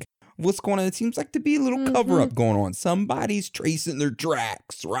thing. What's going on? It seems like to be a little cover-up going on. Somebody's tracing their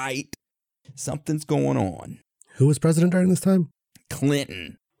tracks, right? Something's going on. Who was president during this time?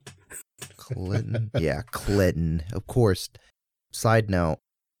 Clinton. Clinton? Yeah, Clinton. Of course. Side note,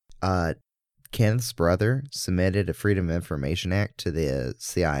 Kenneth's brother submitted a Freedom of Information Act to the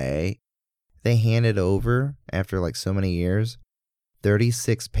CIA. They handed over, after like so many years,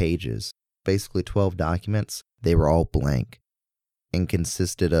 36 pages basically 12 documents. They were all blank and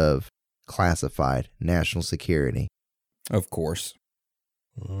consisted of classified national security. Of course.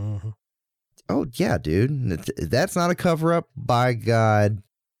 Mm-hmm. Oh, yeah, dude. That's not a cover-up, by God.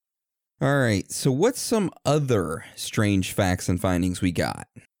 All right, so what's some other strange facts and findings we got?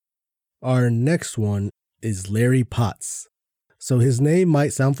 Our next one is Larry Potts. So his name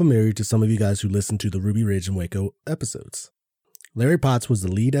might sound familiar to some of you guys who listen to the Ruby Ridge and Waco episodes. Larry Potts was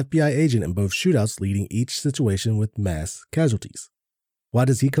the lead FBI agent in both shootouts, leading each situation with mass casualties. Why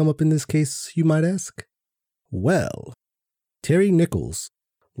does he come up in this case, you might ask? Well, Terry Nichols,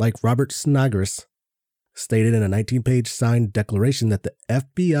 like Robert Snodgrass, stated in a 19-page signed declaration that the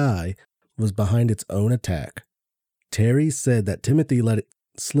FBI was behind its own attack. Terry said that Timothy let it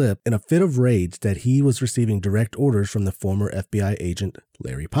slip in a fit of rage that he was receiving direct orders from the former FBI agent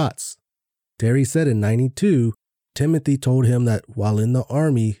Larry Potts. Terry said in 92, Timothy told him that while in the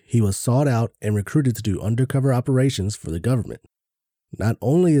Army, he was sought out and recruited to do undercover operations for the government. Not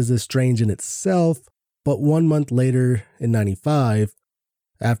only is this strange in itself, but 1 month later in 95,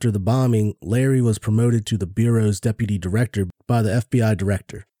 after the bombing, Larry was promoted to the Bureau's deputy director by the FBI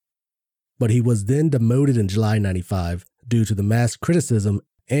director. But he was then demoted in July 95 due to the mass criticism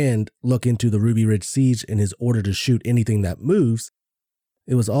and look into the Ruby Ridge siege in his order to shoot anything that moves.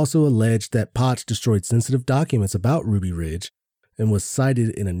 It was also alleged that Potts destroyed sensitive documents about Ruby Ridge and was cited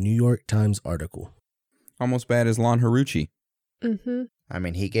in a New York Times article. Almost bad as Lon Haruchi. Mm-hmm. I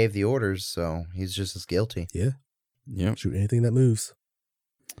mean, he gave the orders, so he's just as guilty. Yeah, Yep. shoot anything that moves.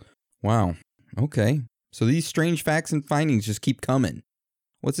 Wow. Okay. So these strange facts and findings just keep coming.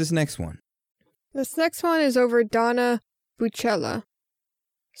 What's this next one? This next one is over Donna Bucella.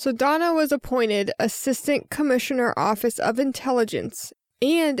 So Donna was appointed Assistant Commissioner Office of Intelligence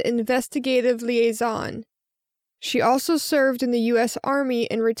and Investigative Liaison. She also served in the U.S. Army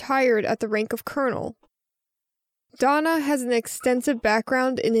and retired at the rank of colonel. Donna has an extensive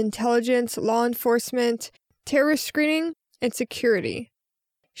background in intelligence, law enforcement, terrorist screening, and security.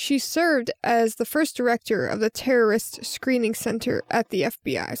 She served as the first director of the Terrorist Screening Center at the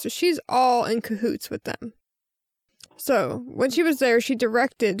FBI, so she's all in cahoots with them. So, when she was there, she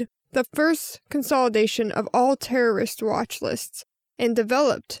directed the first consolidation of all terrorist watch lists and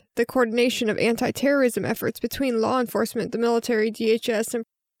developed the coordination of anti-terrorism efforts between law enforcement, the military, DHS,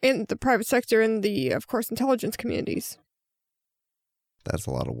 and the private sector, and the, of course, intelligence communities. That's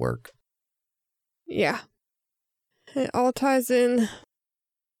a lot of work. Yeah. It all ties in.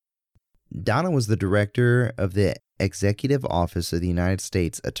 Donna was the director of the Executive Office of the United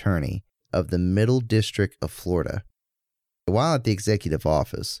States Attorney of the Middle District of Florida. While at the Executive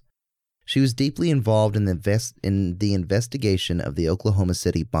Office, she was deeply involved in the investigation of the Oklahoma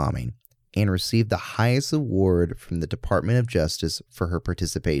City bombing and received the highest award from the Department of Justice for her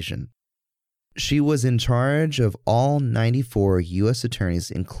participation. She was in charge of all 94 U.S.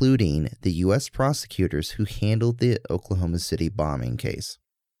 attorneys, including the U.S. prosecutors who handled the Oklahoma City bombing case.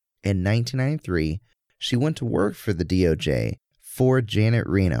 In 1993, she went to work for the DOJ for Janet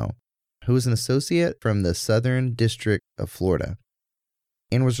Reno, who was an associate from the Southern District of Florida,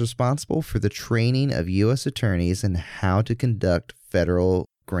 and was responsible for the training of U.S. attorneys in how to conduct federal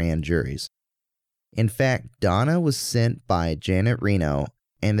grand juries. In fact, Donna was sent by Janet Reno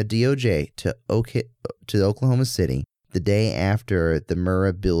and the DOJ to Oklahoma City the day after the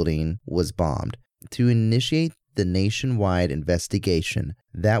Murrah building was bombed to initiate the nationwide investigation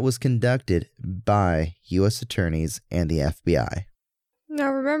that was conducted by U.S. attorneys and the FBI.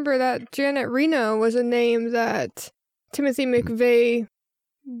 Now remember that Janet Reno was a name that Timothy McVeigh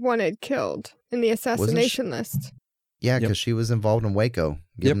wanted killed in the assassination list. Yeah, because she was involved in Waco,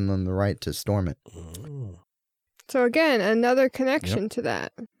 giving them the right to storm it. So again, another connection to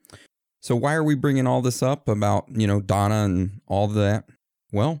that. So why are we bringing all this up about, Donna and all that?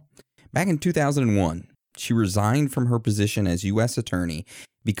 Well, back in 2001, she resigned from her position as U.S. Attorney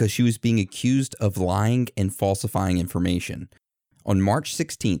because she was being accused of lying and falsifying information. On March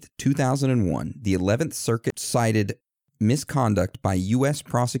 16th, 2001, the 11th Circuit cited misconduct by U.S.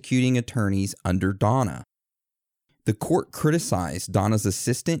 prosecuting attorneys under Donna. The court criticized Donna's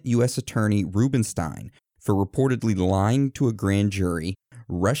assistant U.S. Attorney Rubenstein for reportedly lying to a grand jury,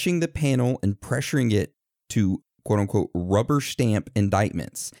 rushing the panel and pressuring it to, quote-unquote, rubber stamp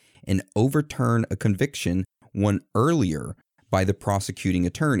indictments and overturn a conviction won earlier by the prosecuting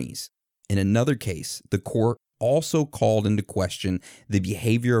attorneys. In another case, the court also called into question the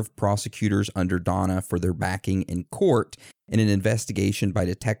behavior of prosecutors under Donna for their backing in court in an investigation by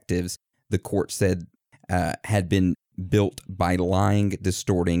detectives the court said had been built by lying,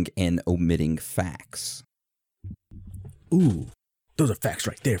 distorting, and omitting facts. Ooh, Those are facts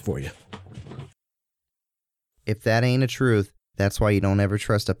right there for you. If that ain't a truth, that's why you don't ever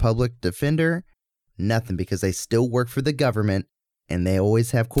trust a public defender. Nothing, because they still work for the government and they always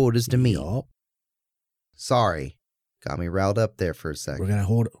have quotas to meet. Yup. Sorry. Got me riled up there for a second.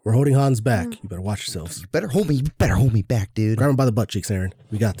 We're holding Hans back. You better watch yourselves. You better hold me back, dude. Grab him by the butt cheeks, Aaron.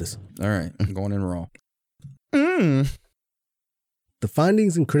 We got this. All right, I'm going in raw. Mm. The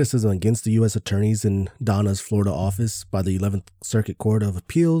findings and criticism against the U.S. attorneys in Donna's Florida office by the 11th Circuit Court of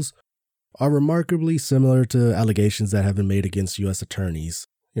Appeals are remarkably similar to allegations that have been made against U.S. attorneys,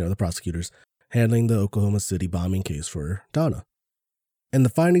 the prosecutors, handling the Oklahoma City bombing case for Donna. And the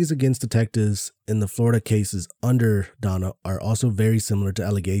findings against detectives in the Florida cases under Donna are also very similar to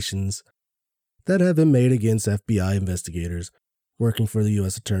allegations that have been made against FBI investigators working for the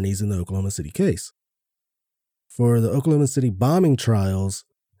U.S. attorneys in the Oklahoma City case. For the Oklahoma City bombing trials,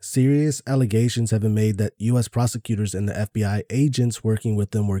 serious allegations have been made that U.S. prosecutors and the FBI agents working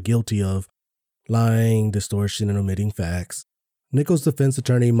with them were guilty of lying, distortion, and omitting facts. Nichols' defense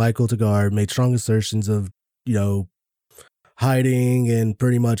attorney, Michael Tagart, made strong assertions of, hiding and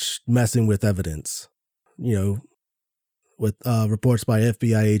pretty much messing with evidence, with reports by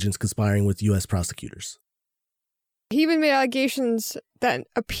FBI agents conspiring with U.S. prosecutors. He even made allegations that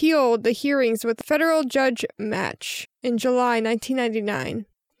appealed the hearings with federal judge Match in July 1999.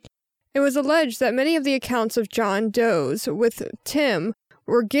 It was alleged that many of the accounts of John Doe's with Tim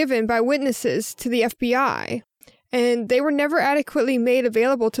were given by witnesses to the FBI, and they were never adequately made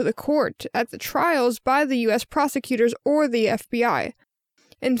available to the court at the trials by the U.S. prosecutors or the FBI.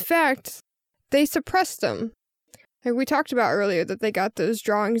 In fact, they suppressed them. Like we talked about earlier, that they got those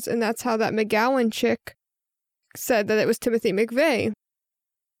drawings, and that's how that McGowan chick said that it was Timothy McVeigh.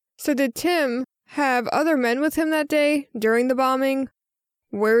 So did Tim have other men with him that day during the bombing?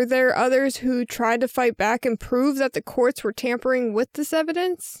 Were there others who tried to fight back and prove that the courts were tampering with this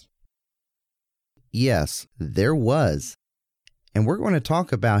evidence? Yes, there was. And we're going to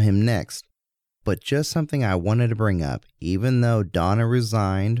talk about him next. But just something I wanted to bring up. Even though Donna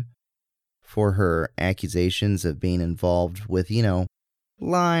resigned for her accusations of being involved with,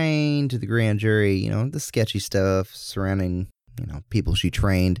 lying to the grand jury, the sketchy stuff surrounding, people she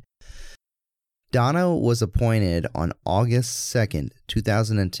trained, Donna was appointed on August 2nd,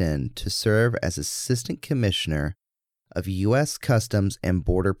 2010 to serve as Assistant Commissioner of U.S. Customs and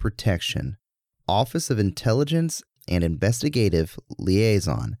Border Protection, Office of Intelligence and Investigative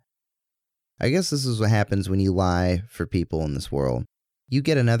Liaison. I guess this is what happens when you lie for people in this world. You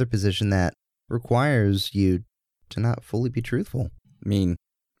get another position that requires you to not fully be truthful. I mean,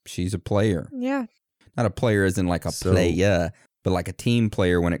 she's a player. Yeah. Not a player as in like a player, but like a team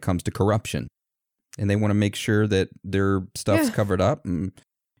player when it comes to corruption. And they want to make sure that their stuff's covered up.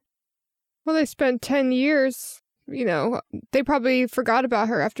 Well, they spent 10 years, they probably forgot about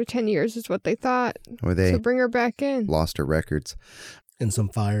her after 10 years is what they thought. Or they so bring her back in. Lost her records. And some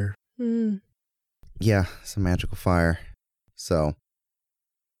fire. Yeah, some magical fire. So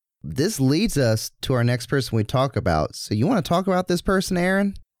this leads us to our next person we talk about. So you want to talk about this person,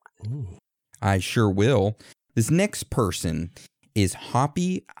 Aaron? Ooh. I sure will. This next person is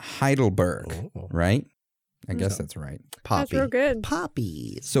Hoppy Heidelberg, right? I guess that's right. Poppy. That's real good.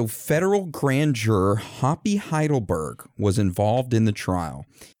 Poppy. So federal grand juror Hoppy Heidelberg was involved in the trial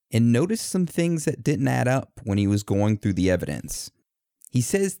and noticed some things that didn't add up when he was going through the evidence. He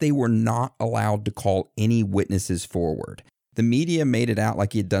says they were not allowed to call any witnesses forward. The media made it out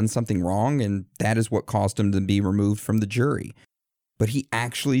like he had done something wrong, and that is what caused him to be removed from the jury. But he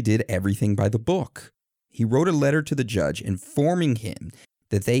actually did everything by the book. He wrote a letter to the judge informing him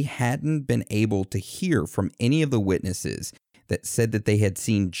that they hadn't been able to hear from any of the witnesses that said that they had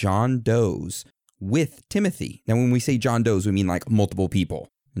seen John Doe's with Timothy. Now, when we say John Doe's, we mean like multiple people,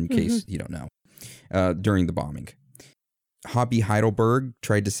 in case you don't know, during the bombing. Hoppy Heidelberg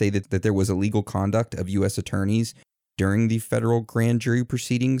tried to say that there was illegal conduct of U.S. attorneys during the federal grand jury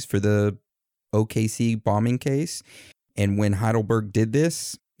proceedings for the OKC bombing case. And when Heidelberg did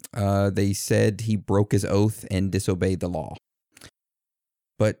this, they said he broke his oath and disobeyed the law.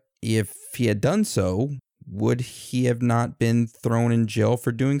 But if he had done so, would he have not been thrown in jail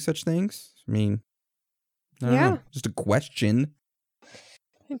for doing such things? I mean, I don't know. Just a question.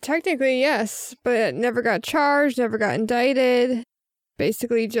 Technically, yes, but never got charged, never got indicted.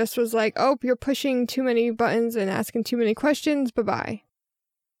 Basically just was like, oh, you're pushing too many buttons and asking too many questions. Bye-bye.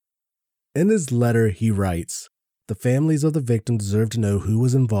 In his letter, he writes, "The families of the victim deserve to know who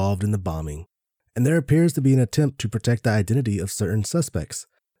was involved in the bombing, and there appears to be an attempt to protect the identity of certain suspects,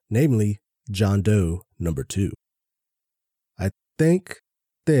 namely John Doe, number 2. I think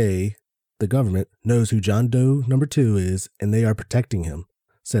they, the government knows who John Doe number 2 is, and they are protecting him,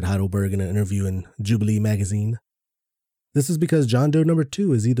 said Heidelberg in an interview in Jubilee magazine. This is because John Doe number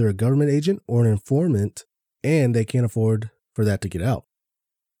 2 is either a government agent or an informant, and they can't afford for that to get out.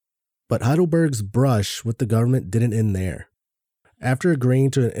 But Heidelberg's brush with the government didn't end there. After agreeing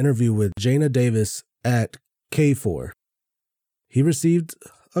to an interview with Jana Davis at KFOR, he received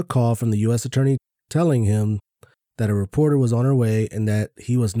a call from the U.S. attorney telling him that a reporter was on her way and that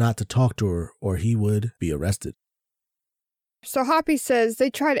he was not to talk to her or he would be arrested. So Hoppy says they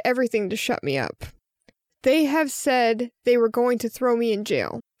tried everything to shut me up. They have said they were going to throw me in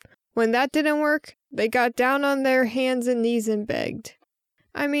jail. When that didn't work, they got down on their hands and knees and begged.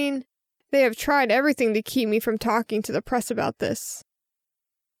 I mean, they have tried everything to keep me from talking to the press about this.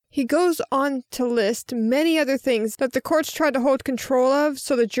 He goes on to list many other things that the courts tried to hold control of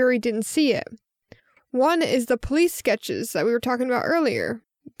so the jury didn't see it. One is the police sketches that we were talking about earlier.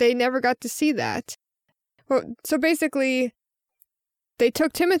 They never got to see that. Well, so basically, they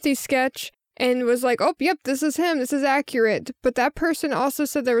took Timothy's sketch and was like, oh, yep, this is him, this is accurate. But that person also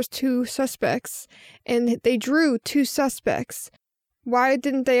said there was 2 suspects, and they drew 2 suspects. Why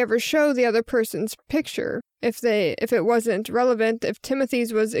didn't they ever show the other person's picture? If it wasn't relevant, if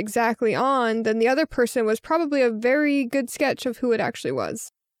Timothy's was exactly on, then the other person was probably a very good sketch of who it actually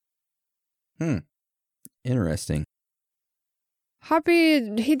was. Interesting.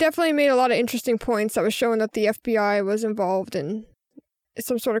 Hoppy, he definitely made a lot of interesting points that was showing that the FBI was involved in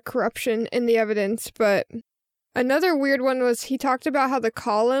some sort of corruption in the evidence, but another weird one was he talked about how the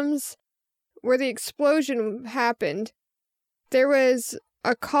columns where the explosion happened, there was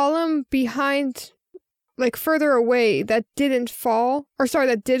a column behind, like further away, that did fall,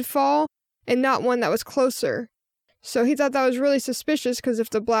 and not one that was closer. So he thought that was really suspicious because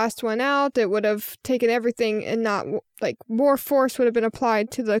if the blast went out, it would have taken everything and not, like, more force would have been applied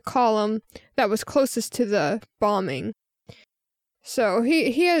to the column that was closest to the bombing. So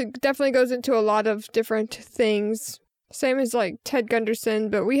he definitely goes into a lot of different things. Same as, like, Ted Gunderson,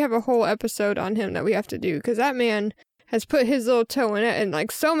 but we have a whole episode on him that we have to do because that man has put his little toe in it and,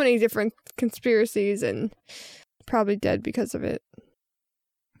 like, so many different conspiracies and probably dead because of it.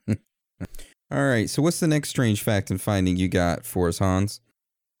 All right, so what's the next strange fact and finding you got for us, Hans?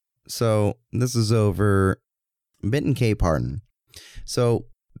 So this is over Benton K. Pardon. So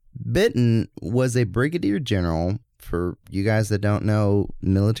Benton was a brigadier general. For you guys that don't know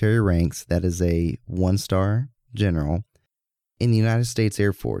military ranks, that is a 1-star general in the United States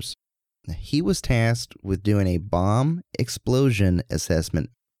Air Force. He was tasked with doing a bomb explosion assessment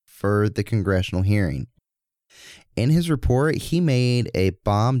for the congressional hearing. In his report, he made a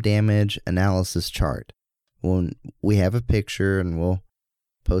bomb damage analysis chart. Well, we have a picture, and we'll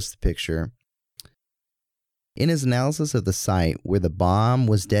post the picture. In his analysis of the site where the bomb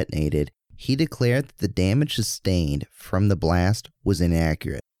was detonated, he declared that the damage sustained from the blast was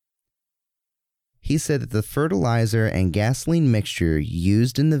inaccurate. He said that the fertilizer and gasoline mixture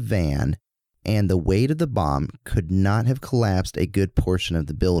used in the van and the weight of the bomb could not have collapsed a good portion of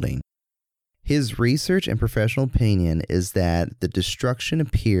the building. His research and professional opinion is that the destruction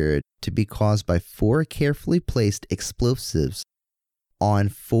appeared to be caused by 4 carefully placed explosives on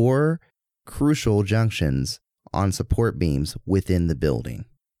 4 crucial junctions on support beams within the building.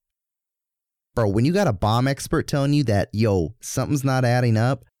 Bro, when you got a bomb expert telling you that, yo, something's not adding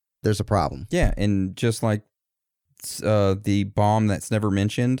up, there's a problem. Yeah, and just like the bomb that's never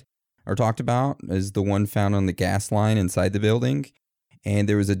mentioned or talked about is the one found on the gas line inside the building. And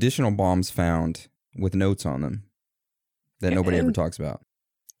there was additional bombs found with notes on them that nobody ever talks about.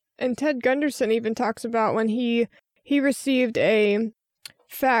 And Ted Gunderson even talks about when he received a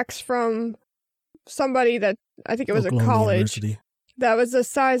fax from somebody that I think it was Oklahoma a college. University. That was the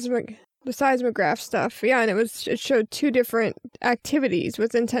seismograph stuff. Yeah, and it showed 2 different activities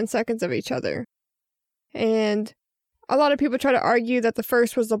within 10 seconds of each other. And a lot of people try to argue that the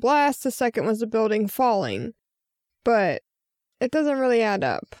first was the blast, the second was the building falling. But it doesn't really add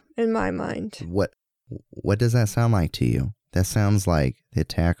up in my mind. What does that sound like to you? That sounds like the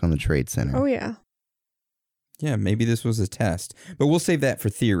attack on the Trade Center. Oh, yeah. Yeah, maybe this was a test. But we'll save that for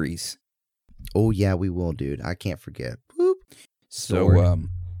theories. Oh, yeah, we will, dude. I can't forget. Boop. So,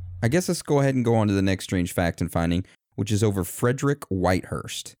 I guess let's go ahead and go on to the next strange fact and finding, which is over Frederick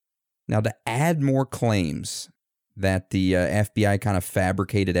Whitehurst. Now, to add more claims that the FBI kind of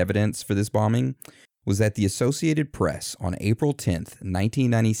fabricated evidence for this bombing, was that the Associated Press on April 10th,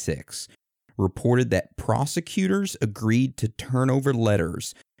 1996, reported that prosecutors agreed to turn over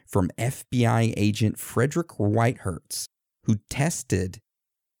letters from FBI agent Frederick Whitehurst, who tested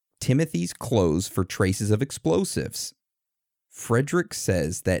Timothy's clothes for traces of explosives. Frederick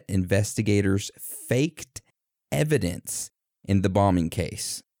says that investigators faked evidence in the bombing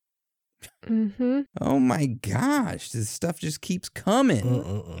case. Mm-hmm. Oh my gosh, this stuff just keeps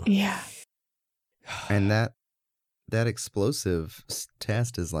coming. Yeah. And that explosive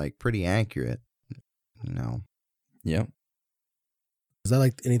test is like pretty accurate, you know. Yep. Is that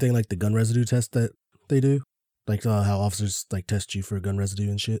like anything like the gun residue test that they do? Like how officers like test you for gun residue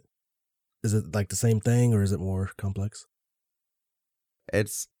and shit? Is it like the same thing or is it more complex?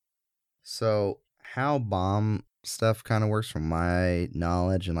 It's so how bomb stuff kind of works from my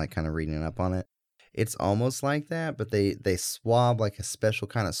knowledge and like kind of reading up on it. It's almost like that, but they swab like a special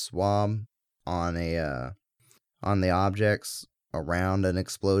kind of swab on the objects around an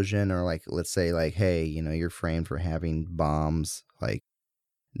explosion, or like let's say like, hey, you know, you're framed for having bombs. Like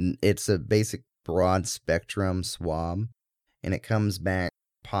it's a basic broad spectrum swab, and it comes back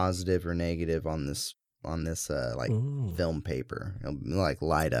positive or negative on this like film paper. It'll like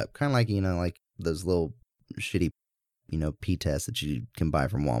light up, kind of like, you know, like those little shitty, you know, P-tests that you can buy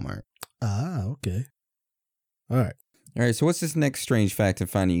from Walmart. Ah, okay. All right. So what's this next strange fact and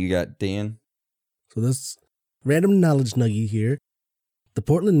finding you got, Dan? So this random knowledge nugget here. The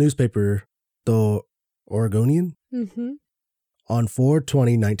Portland newspaper, the Oregonian, Mm-hmm. on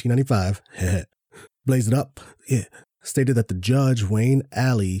 4/20/1995, blaze it up, stated that the judge, Wayne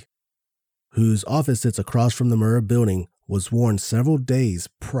Alley, whose office sits across from the Murrah building, was warned several days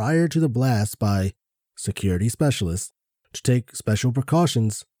prior to the blast by security specialists to take special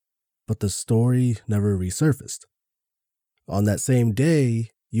precautions, but the story never resurfaced. On that same day,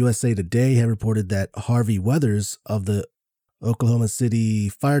 USA Today had reported that Harvey Weathers of the Oklahoma City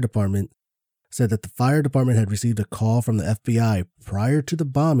Fire Department said that the fire department had received a call from the FBI prior to the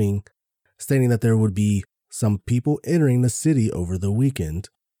bombing, stating that there would be some people entering the city over the weekend.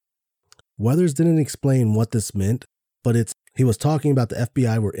 Weathers didn't explain what this meant, but he was talking about the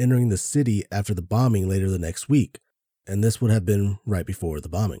FBI were entering the city after the bombing later the next week, and this would have been right before the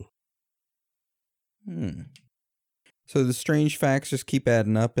bombing. So the strange facts just keep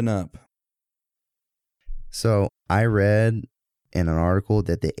adding up and up. So I read in an article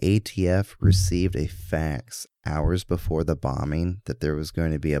that the ATF received a fax hours before the bombing that there was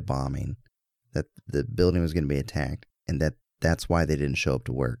going to be a bombing, that the building was going to be attacked, and that's why they didn't show up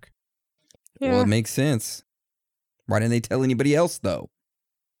to work. Yeah. Well, it makes sense. Why didn't they tell anybody else, though?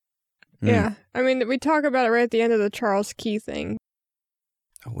 Yeah. I mean, we talk about it right at the end of the Charles Key thing.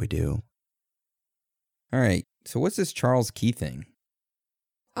 Oh, we do. All right. So what's this Charles Key thing?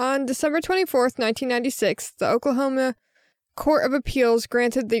 On December 24th, 1996, the Oklahoma Court of Appeals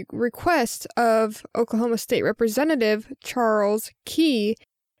granted the request of Oklahoma State Representative Charles Key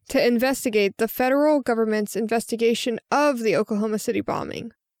to investigate the federal government's investigation of the Oklahoma City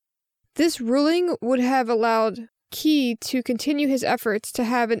bombing. This ruling would have allowed Key to continue his efforts to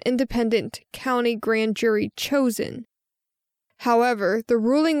have an independent county grand jury chosen. However, the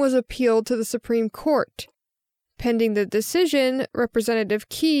ruling was appealed to the Supreme Court. Pending the decision, Representative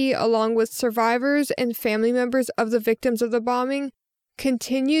Key, along with survivors and family members of the victims of the bombing,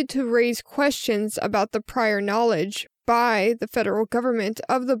 continued to raise questions about the prior knowledge by the federal government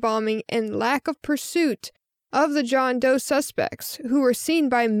of the bombing and lack of pursuit of the John Doe suspects, who were seen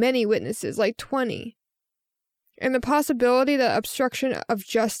by many witnesses, like 20, and the possibility that obstruction of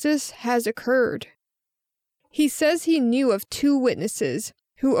justice has occurred. He says he knew of 2 witnesses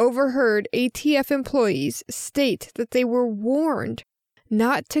who overheard ATF employees state that they were warned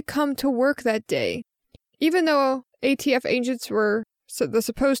not to come to work that day. Even though ATF agents were the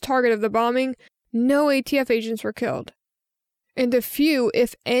supposed target of the bombing, no ATF agents were killed. And a few,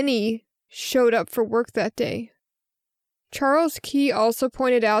 if any, showed up for work that day. Charles Key also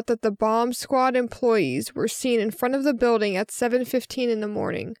pointed out that the bomb squad employees were seen in front of the building at 7:15 in the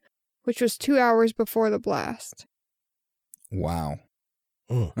morning, which was 2 hours before the blast. Wow.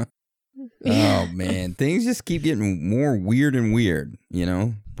 Mm. Oh, man. Things just keep getting more weird and weird, you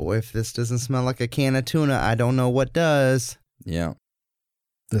know? Boy, if this doesn't smell like a can of tuna, I don't know what does. Yeah.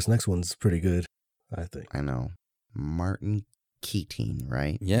 This next one's pretty good, I think. I know. Martin Keating,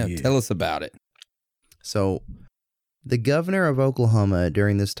 right? Yeah. Tell us about it. So, the governor of Oklahoma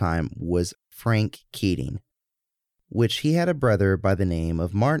during this time was Frank Keating, which he had a brother by the name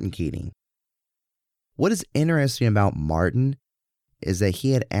of Martin Keating. What is interesting about Martin is that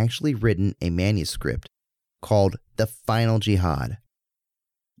he had actually written a manuscript called The Final Jihad.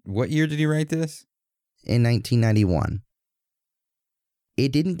 What year did he write this? In 1991.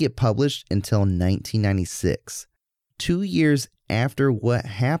 It didn't get published until 1996, 2 years after what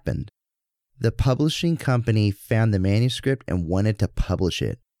happened. The publishing company found the manuscript and wanted to publish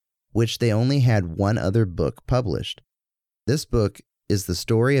it, which they only had one other book published. This book is the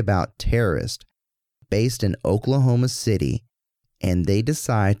story about terrorists based in Oklahoma City, and they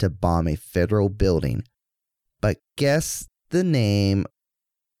decide to bomb a federal building. But guess the name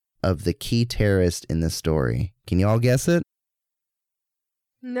of the key terrorist in the story. Can you all guess it?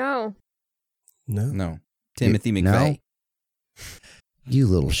 No. No. Timothy No? McVeigh. You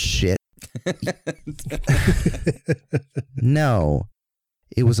little shit. No.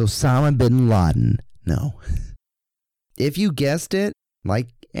 It was Osama bin Laden. No. If you guessed it, like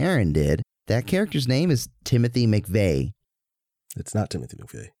Aaron did, that character's name is Timothy McVeigh. It's not Timothy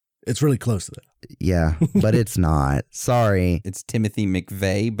McVeigh. It's really close to that. Yeah, but it's not. Sorry. It's Timothy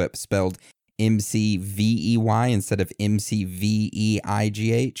McVeigh, but spelled McVey instead of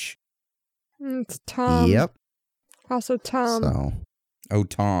McVeigh. It's Tom. Yep. Also Tom. So, Oh,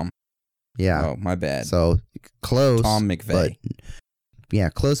 Tom. yeah. Oh, my bad. So, close. Tom McVeigh. But, yeah,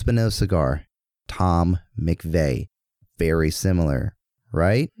 close but no cigar. Tom McVeigh. Very similar,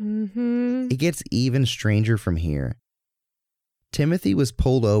 right? Mm-hmm. It gets even stranger from here. Timothy was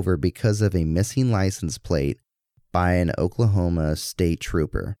pulled over because of a missing license plate by an Oklahoma state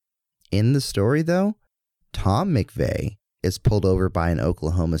trooper. In the story, though, Tom McVeigh is pulled over by an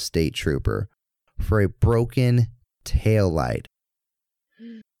Oklahoma state trooper for a broken taillight.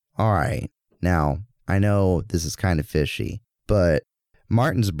 All right, now, I know this is kind of fishy, but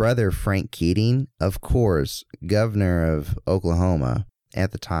Martin's brother, Frank Keating, of course, governor of Oklahoma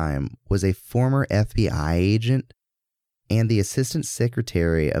at the time, was a former FBI agent and the assistant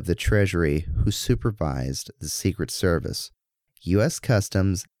secretary of the Treasury who supervised the Secret Service, U.S.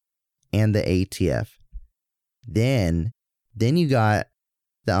 Customs, and the ATF. Then you got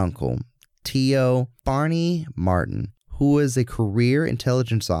the uncle, T.O. Barney Martin, who was a career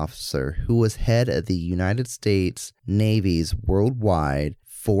intelligence officer who was head of the United States Navy's worldwide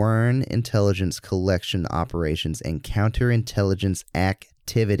foreign intelligence collection operations and counterintelligence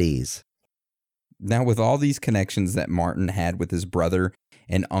activities. Now, with all these connections that Martin had with his brother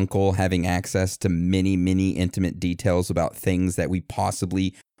and uncle, having access to many, many intimate details about things that we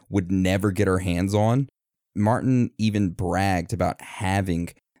possibly would never get our hands on, Martin even bragged about having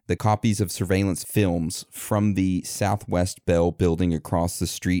the copies of surveillance films from the Southwest Bell building across the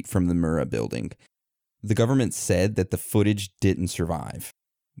street from the Murrah building. The government said that the footage didn't survive,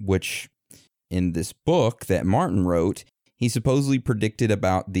 which in this book that Martin wrote, he supposedly predicted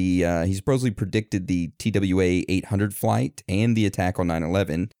the TWA 800 flight and the attack on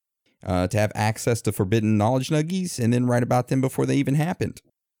 9/11 to have access to forbidden knowledge nuggies and then write about them before they even happened.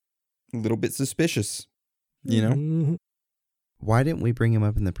 A little bit suspicious, you know? Mm-hmm. Why didn't we bring him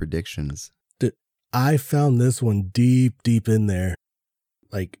up in the predictions? Dude, I found this one deep in there.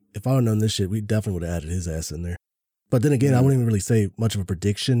 Like, if I would have known this shit, we definitely would have added his ass in there. But then again, I wouldn't even really say much of a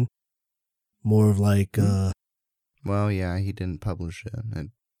prediction. More of like, Well, yeah, he didn't publish it.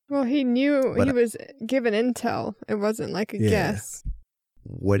 Well, he knew But- he was given intel. It wasn't like a Yeah. guess.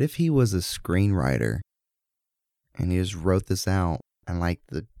 What if he was a screenwriter and he just wrote this out and like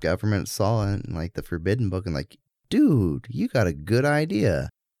the government saw it and like the forbidden book and like, dude, you got a good idea.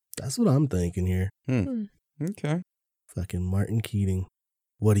 that's what I'm thinking here. Okay. Fucking Martin Keating.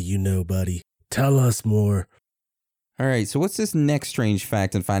 What do you know, buddy? Tell us more. All right, so what's this next strange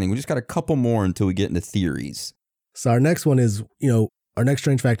fact and finding? We just got a couple more until we get into theories. So our next one is, our next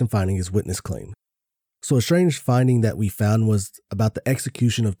strange fact and finding is witness claim. So a strange finding that we found was about the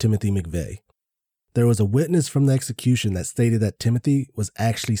execution of Timothy McVeigh. There was a witness from the execution that stated that Timothy was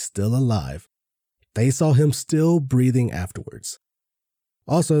actually still alive. They saw him still breathing afterwards.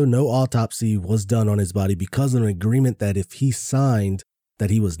 Also, no autopsy was done on his body because of an agreement that if he signed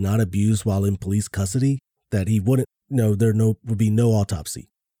that he was not abused while in police custody, that he wouldn't, would be no autopsy.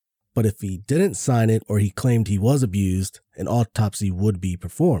 But if he didn't sign it or he claimed he was abused, an autopsy would be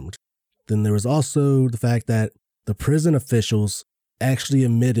performed. Then there was also the fact that the prison officials actually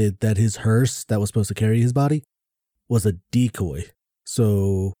admitted that his hearse that was supposed to carry his body was a decoy.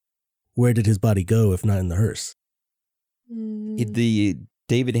 So where did his body go if not in the hearse? The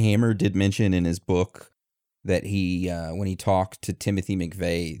David Hammer did mention in his book that he, when he talked to Timothy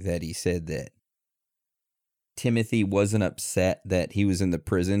McVeigh, that he said that Timothy wasn't upset that he was in the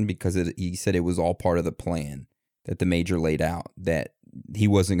prison because he said it was all part of the plan that the major laid out, that he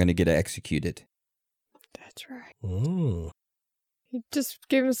wasn't going to get executed. That's right. Oh. He just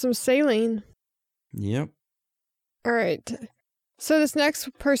gave him some saline. Yep. All right. So this next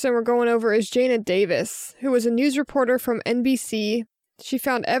person we're going over is Jana Davis, who was a news reporter from NBC. She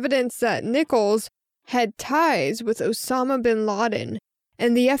found evidence that Nichols had ties with Osama bin Laden,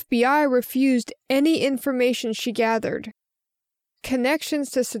 and the FBI refused any information she gathered. connections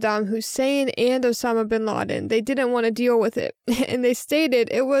to Saddam Hussein and Osama bin Laden. They didn't want to deal with it, and they stated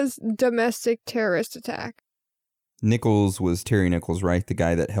it was domestic terrorist attack. Nichols was Terry Nichols, right? The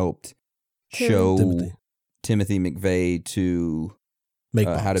guy that helped Terry. show Timothy McVeigh to Make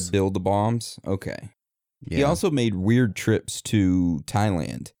how to bombs. build the bombs. Okay. Yeah. He also made weird trips to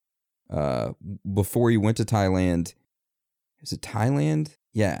Thailand. Before he went to Thailand, is it Thailand?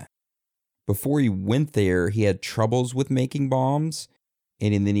 Yeah. Before he went there, he had troubles with making bombs,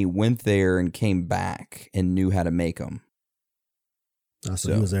 and then he went there and came back and knew how to make them.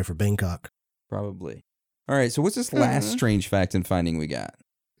 So he was there for Bangkok. Probably. All right, so what's this last strange fact and finding we got?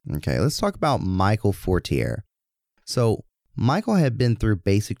 Okay, let's talk about Michael Fortier. So, Michael had been through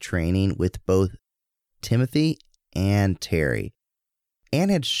basic training with both Timothy and Terry, and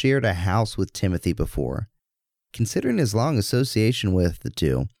had shared a house with Timothy before. Considering his long association with the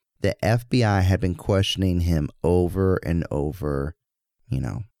two, the FBI had been questioning him over and over. You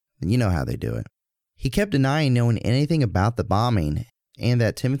know how they do it. He kept denying knowing anything about the bombing, and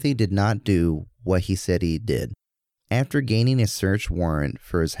that Timothy did not do what he said he did. After gaining a search warrant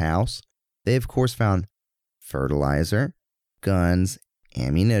for his house, they of course found fertilizer, guns,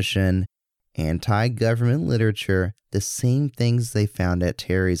 ammunition, anti-government literature, the same things they found at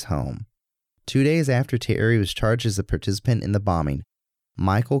Terry's home. 2 days after Terry was charged as a participant in the bombing,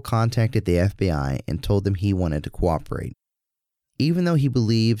 Michael contacted the FBI and told them he wanted to cooperate. Even though he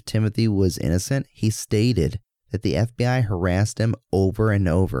believed Timothy was innocent, he stated that the FBI harassed him over and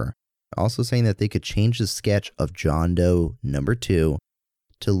over, also saying that they could change the sketch of John Doe number 2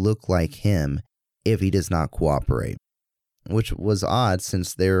 to look like him if he does not cooperate, which was odd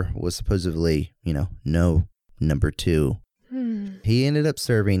since there was supposedly, no number 2. He ended up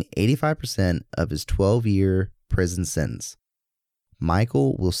serving 85% of his 12-year prison sentence.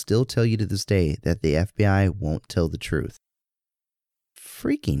 Michael will still tell you to this day that the FBI won't tell the truth.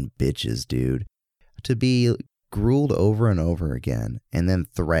 Freaking bitches, dude. To be grilled over and over again and then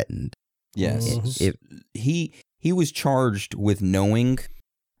threatened. Yes. He was charged with knowing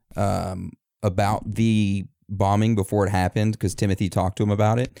about the bombing before it happened because Timothy talked to him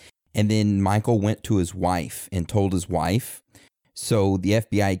about it. And then Michael went to his wife and told his wife. So the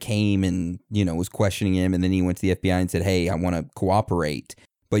FBI came and, was questioning him. And then he went to the FBI and said, hey, I want to cooperate,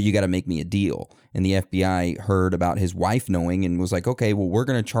 but you got to make me a deal. And the FBI heard about his wife knowing and was like, okay, well, we're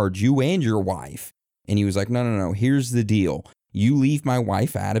going to charge you and your wife. And he was like, no, here's the deal. You leave my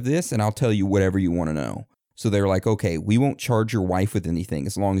wife out of this and I'll tell you whatever you want to know. So they were like, okay, we won't charge your wife with anything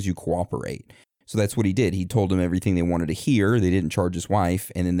as long as you cooperate. So that's what he did. He told them everything they wanted to hear. They didn't charge his wife,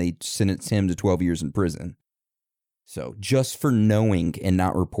 and then they sentenced him to 12 years in prison. So just for knowing and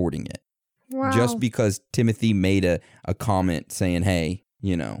not reporting it. Wow. Just because Timothy made a comment saying, hey,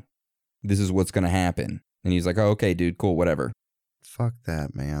 this is what's going to happen. And he's like, oh, okay, dude, cool, whatever. Fuck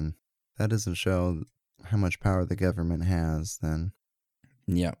that, man. That doesn't show how much power the government has, then.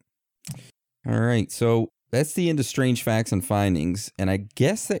 Yeah. All right, so that's the end of strange facts and findings, and I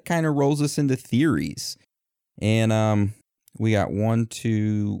guess that kind of rolls us into theories. And we got 1,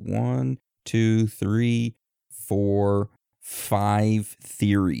 2, 3, 4, 5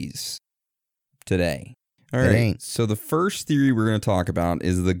 theories today. All right, so the first theory we're going to talk about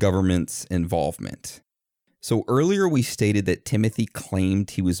is the government's involvement. So earlier we stated that Timothy claimed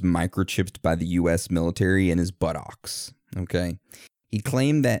he was microchipped by the U.S. military in his buttocks, okay? He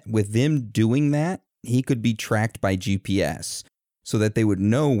claimed that with them doing that, he could be tracked by GPS so that they would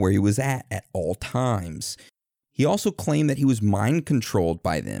know where he was at all times. He also claimed that he was mind controlled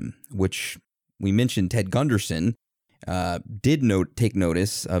by them, which we mentioned Ted Gunderson did take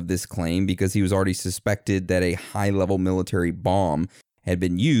notice of this claim because he was already suspected that a high-level military bomb had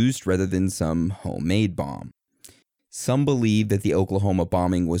been used rather than some homemade bomb. Some believe that the Oklahoma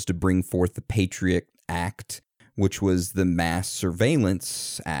bombing was to bring forth the Patriot Act, which was the Mass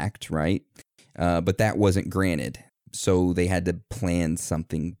Surveillance Act, right? But that wasn't granted, so they had to plan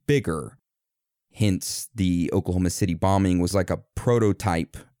something bigger. Hence, the Oklahoma City bombing was like a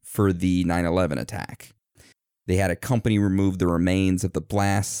prototype for the 9/11 attack. They had a company remove the remains of the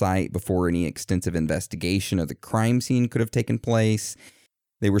blast site before any extensive investigation of the crime scene could have taken place.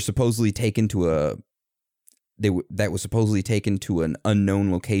 They were supposedly taken to an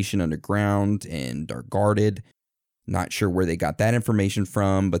unknown location underground and are guarded. Not sure where they got that information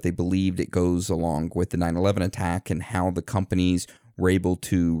from, but they believed it goes along with the 9/11 attack and how the companies were able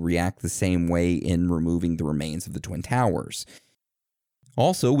to react the same way in removing the remains of the Twin Towers.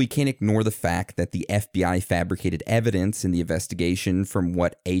 Also, we can't ignore the fact that the FBI fabricated evidence in the investigation from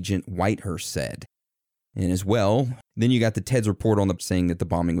what Agent Whitehurst said. And as well, then you got the Ted's report on saying that the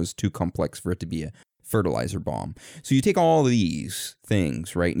bombing was too complex for it to be a fertilizer bomb. So you take all these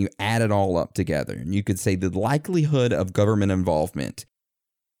things, right, and you add it all up together, and you could say the likelihood of government involvement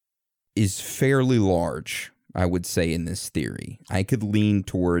is fairly large, I would say, in this theory. I could lean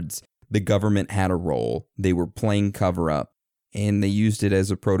towards the government had a role, they were playing cover-up, and they used it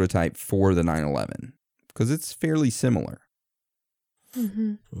as a prototype for the 9/11, because it's fairly similar.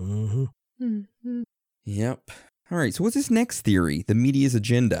 Mm-hmm. Mm-hmm. Mm-hmm. Yep. All right, so what's this next theory? The media's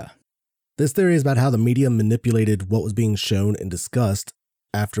agenda. This theory is about how the media manipulated what was being shown and discussed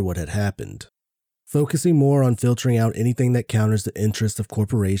after what had happened, focusing more on filtering out anything that counters the interests of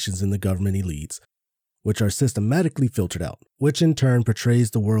corporations and the government elites, which are systematically filtered out, which in turn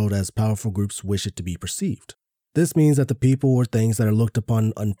portrays the world as powerful groups wish it to be perceived. This means that the people or things that are looked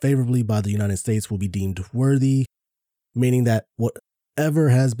upon unfavorably by the United States will be deemed worthy, meaning that whatever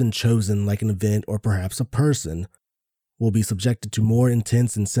has been chosen, like an event or perhaps a person, will be subjected to more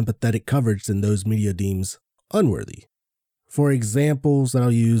intense and sympathetic coverage than those media deems unworthy. For examples that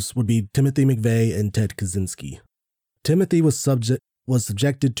I'll use would be Timothy McVeigh and Ted Kaczynski. Timothy was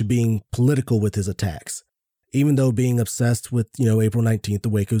subjected to being political with his attacks, even though being obsessed with, April 19th, the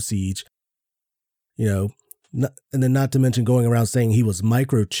Waco siege, and then not to mention going around saying he was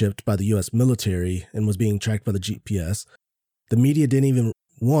microchipped by the U.S. military and was being tracked by the GPS. The media didn't even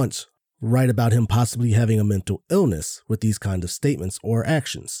once write about him possibly having a mental illness with these kind of statements or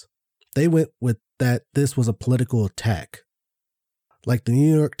actions. They went with that this was a political attack. Like the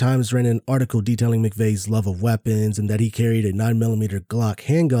New York Times ran an article detailing McVeigh's love of weapons and that he carried a 9mm Glock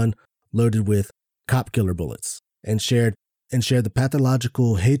handgun loaded with cop killer bullets and shared the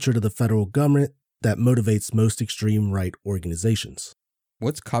pathological hatred of the federal government that motivates most extreme right organizations.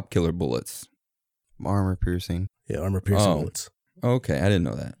 What's cop killer bullets? Armor piercing. Yeah, armor piercing bullets. Okay, I didn't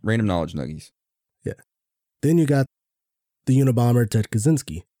know that. Random knowledge nuggies. Yeah. Then you got the Unabomber Ted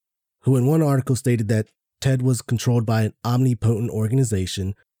Kaczynski, who in one article stated that Ted was controlled by an omnipotent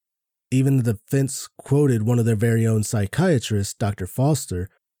organization. Even the defense quoted one of their very own psychiatrists, Dr. Foster,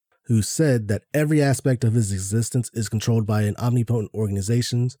 who said that every aspect of his existence is controlled by an omnipotent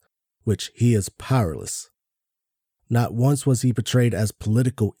organization, which he is powerless. Not once was he portrayed as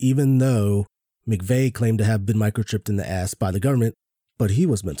political, even though McVeigh claimed to have been microchipped in the ass by the government, but he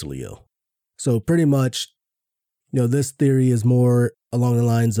was mentally ill. So pretty much, this theory is more along the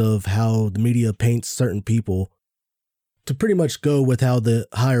lines of how the media paints certain people to pretty much go with how the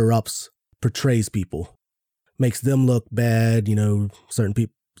higher ups portrays people. Makes them look bad,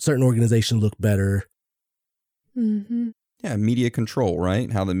 certain organizations look better. Mm-hmm. Yeah, media control,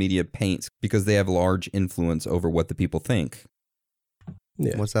 right? How the media paints because they have large influence over what the people think.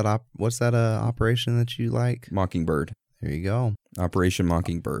 Yeah. What's that operation that you like? Mockingbird. There you go. Operation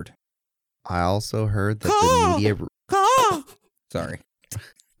Mockingbird. I also heard that the media... Sorry.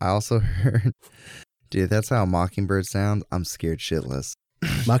 I also heard... Dude, that's how Mockingbird sounds. I'm scared shitless.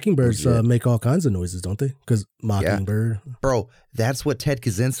 Mockingbirds make all kinds of noises, don't they? Because Mockingbird. Yeah. Bro, that's what Ted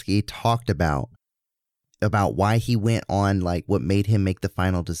Kaczynski talked about why he went on, like, what made him make the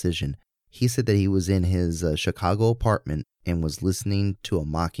final decision. He said that he was in his Chicago apartment and was listening to a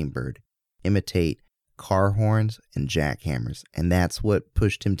mockingbird imitate car horns and jackhammers, and that's what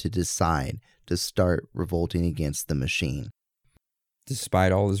pushed him to decide to start revolting against the machine.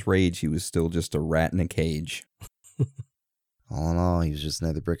 Despite all his rage, he was still just a rat in a cage. All in all, he was just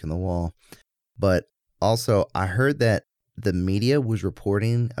another brick in the wall. But also, I heard that the media was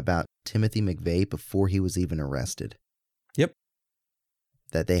reporting about Timothy McVeigh before he was even arrested. Yep.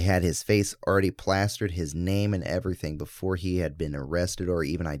 That they had his face already plastered, his name and everything before he had been arrested or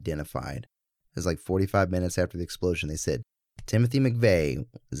even identified. It was like 45 minutes after the explosion. They said, Timothy McVeigh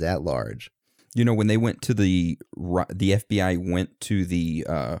is at large. When they went to the FBI went to the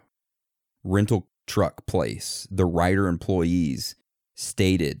rental truck place, the Ryder employees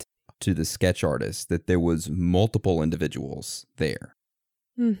stated to the sketch artist that there was multiple individuals there.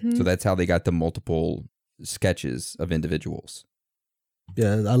 Mm-hmm. So that's how they got the multiple sketches of individuals.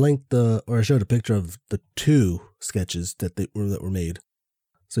 Yeah, I showed a picture of the two sketches that were made.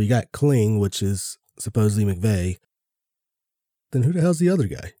 So you got Kling, which is supposedly McVeigh. Then who the hell's the other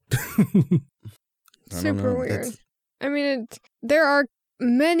guy? Super weird. I mean, there are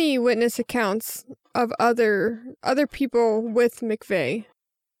many witness accounts of other people with McVeigh.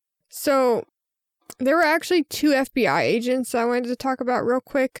 So there were actually 2 FBI agents I wanted to talk about real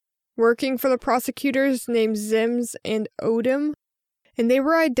quick, working for the prosecutors named Zims and Odom. And they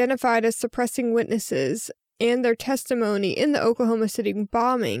were identified as suppressing witnesses and their testimony in the Oklahoma City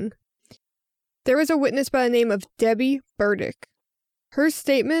bombing. There was a witness by the name of Debbie Burdick. Her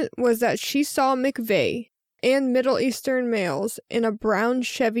statement was that she saw McVeigh and Middle Eastern males in a brown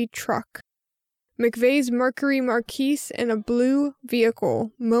Chevy truck. McVeigh's Mercury Marquise, and a blue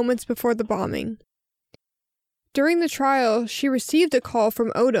vehicle moments before the bombing. During the trial, she received a call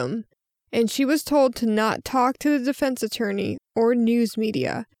from Odom, and she was told to not talk to the defense attorney or news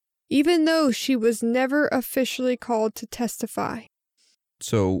media, even though she was never officially called to testify.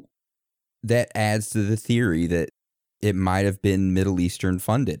 So that adds to the theory that it might have been Middle Eastern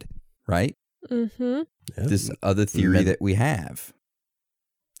funded, right? Mm-hmm. This other theory that we have.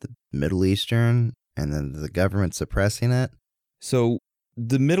 The Middle Eastern and then the government suppressing it. So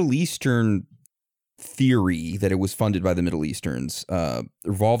the Middle Eastern theory that it was funded by the Middle Easterns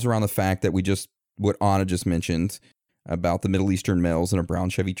revolves around the fact that what Anna just mentioned about the Middle Eastern males in a brown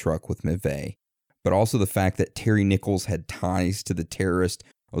Chevy truck with McVeigh, but also the fact that Terry Nichols had ties to the terrorist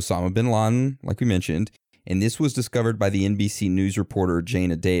Osama bin Laden, like we mentioned, and this was discovered by the NBC News reporter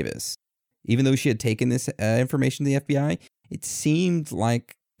Jana Davis. Even though she had taken this information to the FBI, it seemed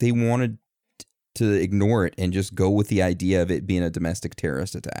like they wanted to ignore it and just go with the idea of it being a domestic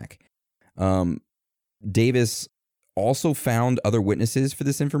terrorist attack. Davis also found other witnesses for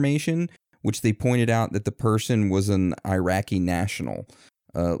this information, which they pointed out that the person was an Iraqi national.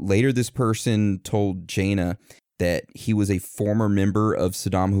 Later, this person told Jana that he was a former member of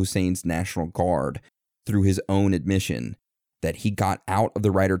Saddam Hussein's National Guard through his own admission, that he got out of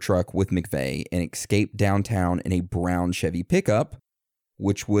the Ryder truck with McVeigh and escaped downtown in a brown Chevy pickup,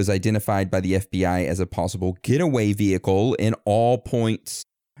 which was identified by the FBI as a possible getaway vehicle in All Points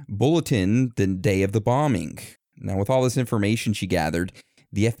bulletin the day of the bombing. Now, with all this information she gathered,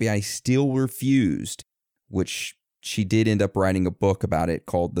 the FBI still refused, which she did end up writing a book about it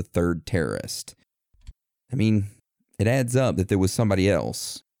called The Third Terrorist. I mean, it adds up that there was somebody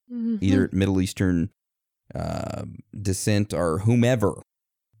else, either Middle Eastern descent or whomever,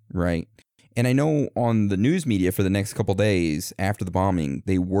 right? And I know on the news media for the next couple days after the bombing,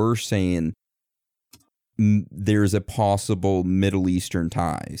 they were saying there's a possible Middle Eastern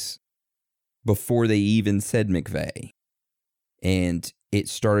ties before they even said McVeigh. And it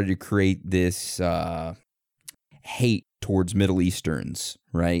started to create this hate towards Middle Easterns,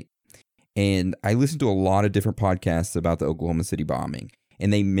 right? And I listened to a lot of different podcasts about the Oklahoma City bombing,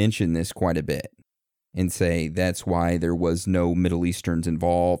 and they mention this quite a bit and say that's why there was no Middle Easterns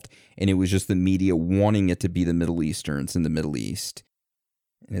involved, and it was just the media wanting it to be the Middle Easterns in the Middle East.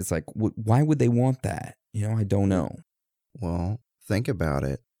 And it's like, why would they want that? You know, I don't know. Well, think about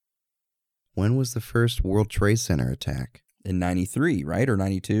it. When was the first World Trade Center attack? In 93, right? Or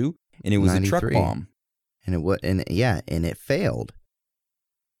 92? And it was 93. A truck bomb. And it failed.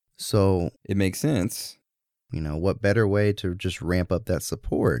 So it makes sense. You know, what better way to just ramp up that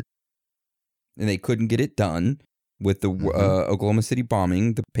support? And they couldn't get it done with the Oklahoma City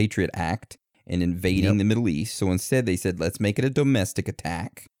bombing, the Patriot Act, and invading the Middle East. So instead they said, let's make it a domestic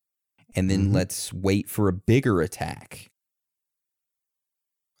attack, and then let's wait for a bigger attack.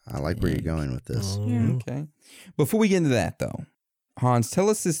 I like where you're going with this. Okay. Before we get into that, though, Hans, tell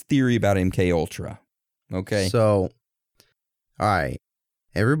us this theory about MK Ultra. Okay. So, all right.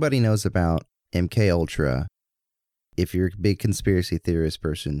 Everybody knows about MK Ultra. If you're a big conspiracy theorist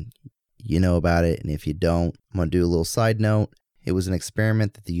person, you know about it. And if you don't, I'm going to do a little side note. It was an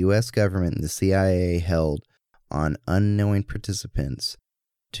experiment that the U.S. government and the CIA held on unknowing participants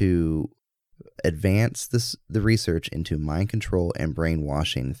to advance the research into mind control and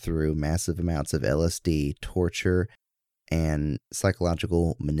brainwashing through massive amounts of LSD, torture, and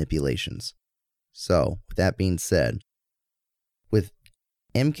psychological manipulations. So, with that being said, with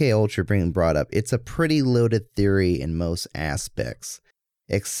MK Ultra being brought up, it's a pretty loaded theory in most aspects,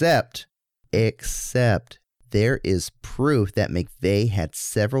 except there is proof that McVeigh had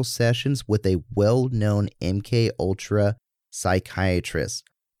several sessions with a well-known MK Ultra psychiatrist.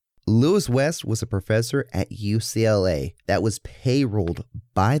 Lewis West was a professor at UCLA that was payrolled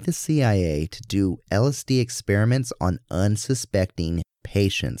by the CIA to do LSD experiments on unsuspecting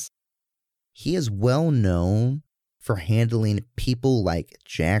patients. He is well known for handling people like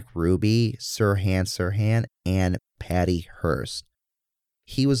Jack Ruby, Sirhan Sirhan, and Patty Hearst.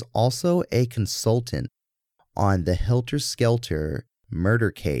 He was also a consultant on the Helter Skelter murder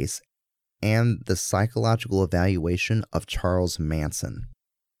case and the psychological evaluation of Charles Manson.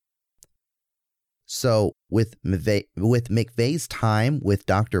 So, with McVeigh's time with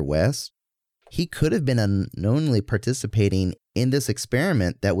Dr. West, he could have been unknowingly participating in this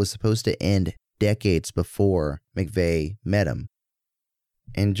experiment that was supposed to end decades before McVeigh met him.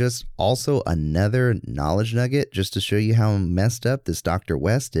 And just also another knowledge nugget, just to show you how messed up this Dr.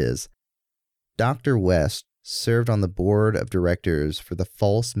 West is. Dr. West served on the board of directors for the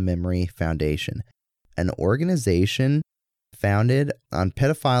False Memory Foundation, an organization founded on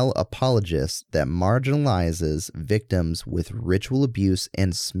pedophile apologists that marginalizes victims with ritual abuse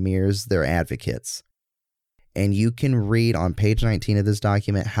and smears their advocates. And you can read on page 19 of this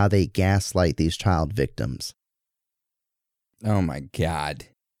document how they gaslight these child victims. Oh my God.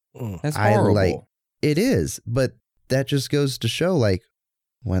 That's I horrible. It is, but that just goes to show, like,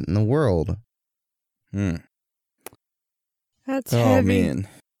 what in the world? That's Oh heavy. man,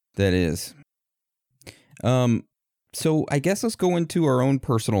 that is. So I guess let's go into our own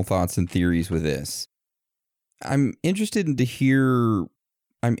personal thoughts and theories with this. I'm interested to hear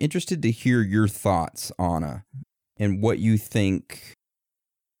your thoughts, Anna, and what you think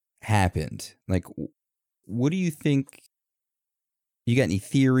happened. Like, what do you think? You got any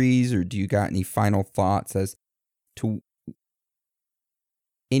theories, or do you got any final thoughts as to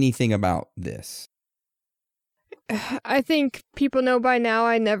anything about this? I think people know by now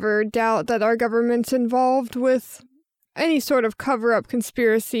I never doubt that our government's involved with any sort of cover-up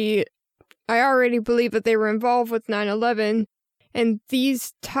conspiracy. I already believe that they were involved with 9/11, and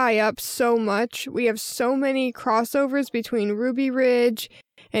these tie up so much. We have so many crossovers between Ruby Ridge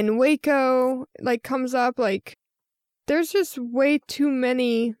and Waco, like, comes up, like, there's just way too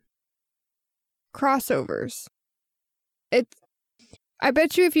many crossovers. I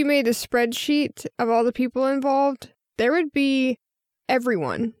bet you if you made a spreadsheet of all the people involved, there would be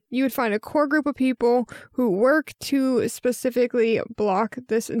everyone. You would find a core group of people who work to specifically block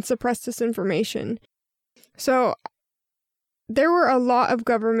this and suppress this information. So there were a lot of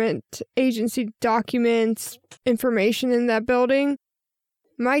government agency documents, information in that building.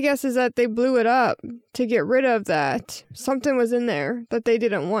 My guess is that they blew it up to get rid of that. Something was in there that they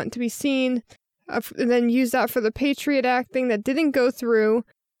didn't want to be seen, and then use that for the Patriot Act thing that didn't go through,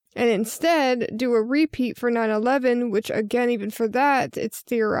 and instead do a repeat for 9/11, which, again, even for that, it's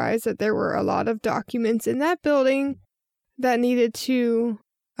theorized that there were a lot of documents in that building that needed to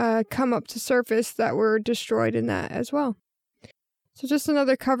come up to surface that were destroyed in that as well. So just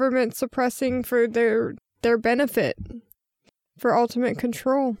another government suppressing for their benefit, for ultimate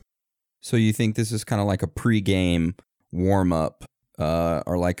control. So you think this is kind of like a pre-game warm-up,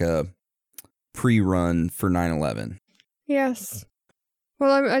 or like a pre-run for 9/11? Yes.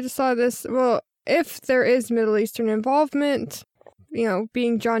 Well, I just saw this. Well, if there is Middle Eastern involvement,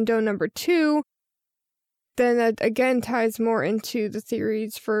 being John Doe number 2, then that again ties more into the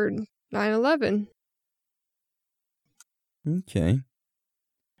theories for 9/11. Okay.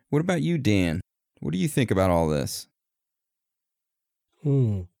 What about you, Dan? What do you think about all this?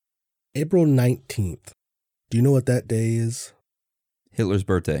 April 19th. Do you know what that day is? Hitler's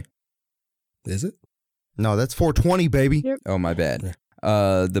birthday. Is it? No, that's 420, baby. Yep. Oh, my bad.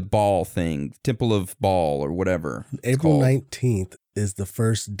 Yeah. The Baal thing, Temple of Baal or whatever. it's April called. 19th is the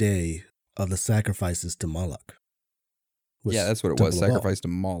first day of the sacrifices to Moloch. Yeah, that's what it Temple was. of Baal. Sacrifice to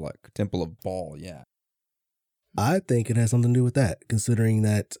Moloch. Temple of Baal, yeah. I think it has something to do with that, considering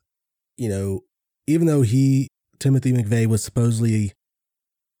that, even though Timothy McVeigh was supposedly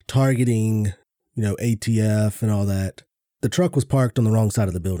targeting, ATF and all that, the truck was parked on the wrong side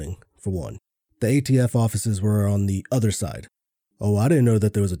of the building, for one. The ATF offices were on the other side. Oh, I didn't know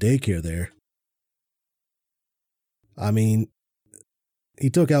that there was a daycare there. I mean, he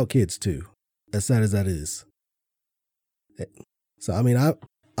took out kids too, as sad as that is. So, I mean,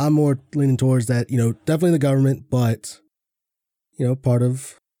 I'm more leaning towards that, definitely the government, but, part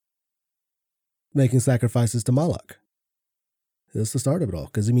of making sacrifices to Moloch. That's the start of it all.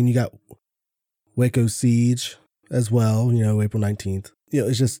 Because, I mean, you got Waco Siege as well, April 19th.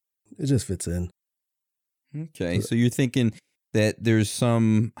 It just fits in. Okay, so you're thinking that there's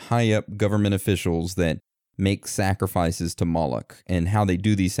some high-up government officials that make sacrifices to Moloch, and how they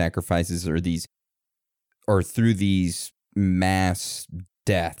do these sacrifices are through these mass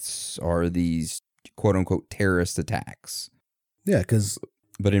deaths or these quote-unquote terrorist attacks. Yeah, because...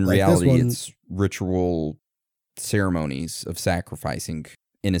 But in like reality, this one- it's ritual ceremonies of sacrificing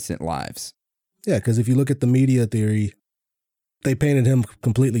innocent lives. Yeah, because if you look at the media theory, they painted him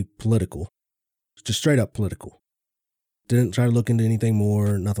completely political. Just straight up political. Didn't try to look into anything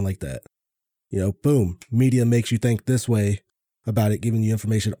more, nothing like that. Boom. Media makes you think this way about it, giving you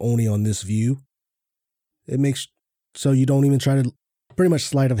information only on this view. It makes so you don't even try to, pretty much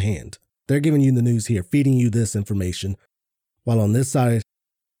sleight of hand. They're giving you the news here, feeding you this information, while on this side,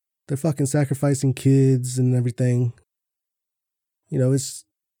 they're fucking sacrificing kids and everything. It's...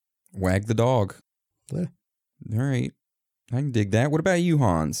 Wag the dog. Yeah. All right. I can dig that. What about you,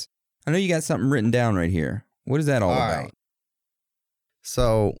 Hans? I know you got something written down right here. What is that all about? right.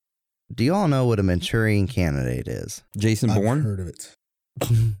 So, do you all know what a Manchurian candidate is? Jason I've Bourne? heard of it.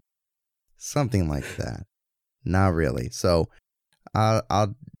 Something like that. Not really. So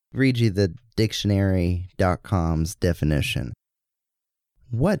I'll read you the dictionary.com's definition.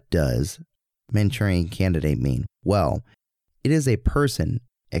 What does Manchurian Candidate mean? Well, it is a person,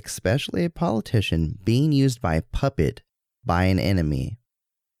 especially a politician, being used by a puppet by an enemy.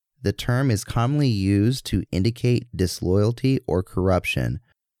 The term is commonly used to indicate disloyalty or corruption,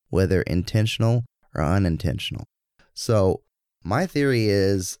 whether intentional or unintentional. So my theory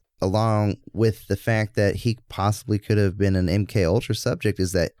is, along with the fact that he possibly could have been an MK Ultra subject,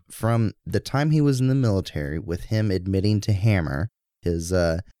 is that from the time he was in the military, with him admitting to Hammer, his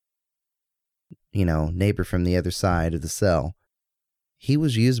neighbor from the other side of the cell, he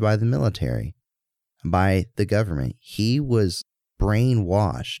was used by the military, by the government. He was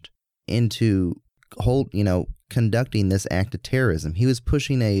brainwashed into conducting this act of terrorism. He was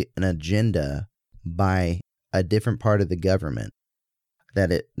pushing an agenda by a different part of the government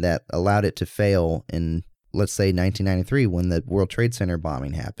that allowed it to fail in, let's say, 1993, when the World Trade Center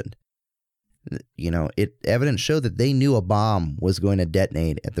bombing happened. Evidence showed that they knew a bomb was going to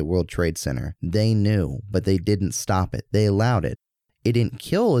detonate at the World Trade Center. They knew, but they didn't stop it. They allowed it. It didn't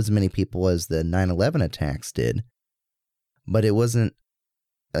kill as many people as the 9/11 attacks did, but it wasn't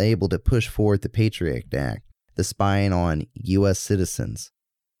able to push forward the Patriot Act, the spying on U.S. citizens,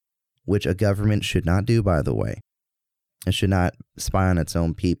 which a government should not do, by the way. It should not spy on its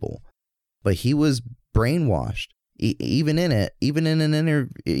own people. But he was brainwashed. Even in the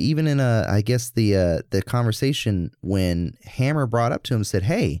conversation when Hammer brought up to him, said,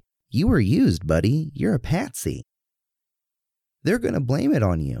 "Hey, you were used, buddy. You're a patsy." They're going to blame it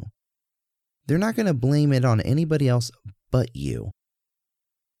on you. They're not going to blame it on anybody else but you.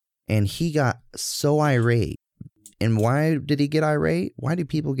 And he got so irate. And why did he get irate? Why do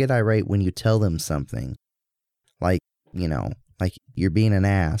people get irate when you tell them something? Like you're being an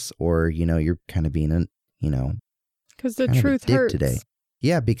ass, or, you're kind of being because the truth hurts today.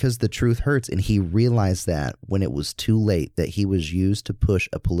 Yeah, because the truth hurts. And he realized that when it was too late, that he was used to push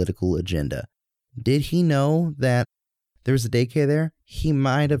a political agenda. Did he know that there was a daycare there? He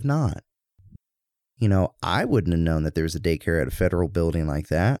might have not. I wouldn't have known that there was a daycare at a federal building like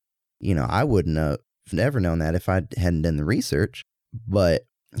that. I wouldn't have never known that if I hadn't done the research. But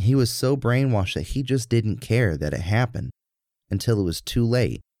he was so brainwashed that he just didn't care that it happened until it was too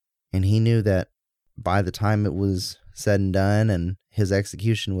late. And he knew that by the time it was said and done and his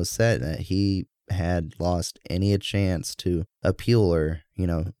execution was set, that he had lost any chance to appeal or,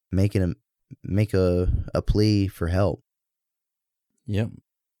 make a plea for help. Yep.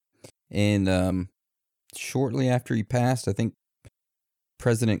 And shortly after he passed, I think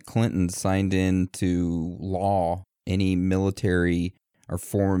President Clinton signed into law any military or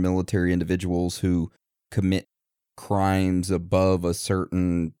former military individuals who commit crimes above a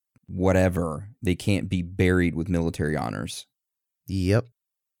certain whatever, they can't be buried with military honors. Yep.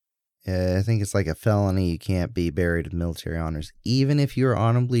 I think it's like a felony. You can't be buried with military honors, even if you're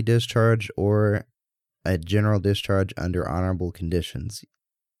honorably discharged or a general discharge under honorable conditions,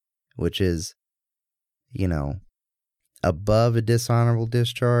 which is, above a dishonorable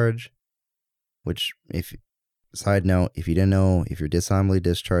discharge, which, side note, if you didn't know, if you're dishonorably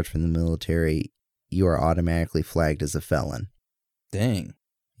discharged from the military, you are automatically flagged as a felon. Dang.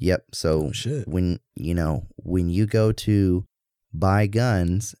 Yep. So when you go to buy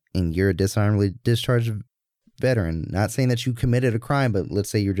guns and you're a dishonorably discharged veteran, not saying that you committed a crime, but let's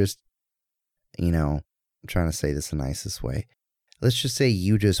say you're just, I'm trying to say this the nicest way. Let's just say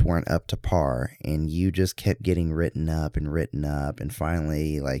you just weren't up to par and you just kept getting written up. And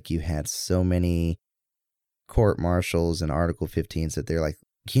finally, you had so many court martials and Article 15s that they're like,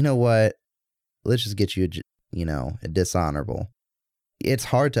 you know what? Let's just get you a dishonorable. It's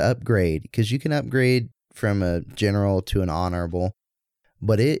hard to upgrade because you can upgrade from a general to an honorable,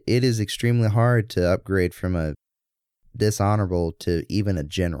 but it is extremely hard to upgrade from a dishonorable to even a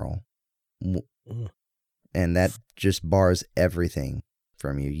general. And that just bars everything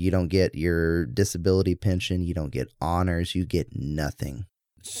from you. You don't get your disability pension. You don't get honors. You get nothing.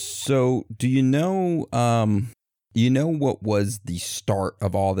 So do you know what was the start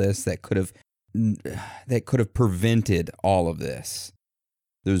of all this that could have prevented all of this?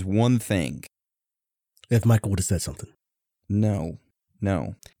 There's one thing. If Michael would have said something. No.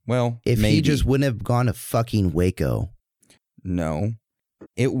 Well, if maybe. he just wouldn't have gone to fucking Waco. No.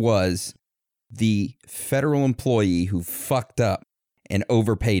 It was the federal employee who fucked up and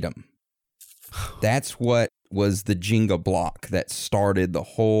overpaid him. That's what was the Jenga block that started the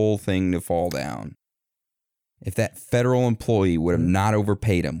whole thing to fall down. If that federal employee would have not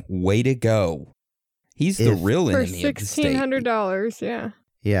overpaid him, way to go. He's the real enemy of the state. For $1,600, yeah.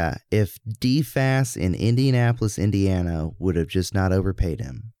 Yeah, if DFAS in Indianapolis, Indiana would have just not overpaid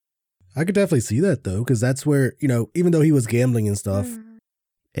him. I could definitely see that, though, because that's where, even though he was gambling and stuff,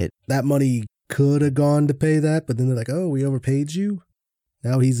 that money could have gone to pay that, but then they're like, oh, we overpaid you?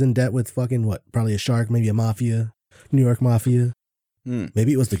 Now he's in debt with fucking what? Probably a shark, maybe a mafia, New York mafia.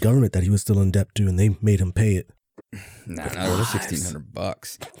 Maybe it was the government that he was still in debt to and they made him pay it. Nah, it was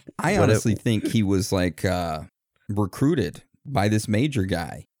 $1,600. I honestly think he was like recruited by this major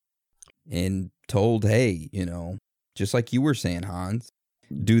guy and told, hey, just like you were saying, Hans,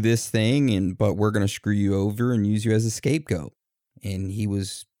 do this thing, but we're going to screw you over and use you as a scapegoat. And he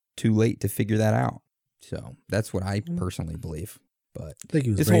was too late to figure that out. So that's what I personally believe. But I think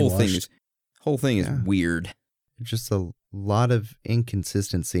he was this whole thing is weird. Just a lot of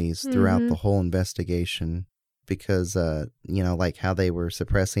inconsistencies throughout the whole investigation because, like how they were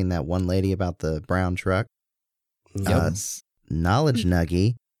suppressing that one lady about the brown truck. Knowledge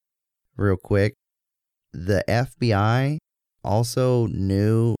nuggie, real quick. The FBI also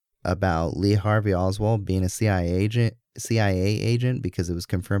knew about Lee Harvey Oswald being a CIA agent because it was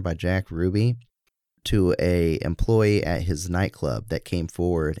confirmed by Jack Ruby to a employee at his nightclub that came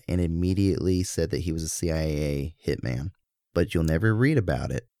forward and immediately said that he was a CIA hitman. But you'll never read about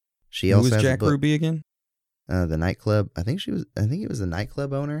it. Who was Jack Ruby again? The nightclub. I think he was a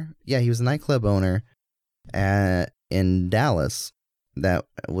nightclub owner. Yeah, he was a nightclub owner in Dallas that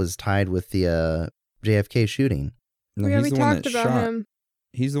was tied with the JFK shooting. No, we he's the one talked that about shot. him.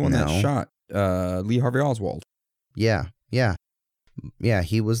 He's the one that shot Lee Harvey Oswald. Yeah.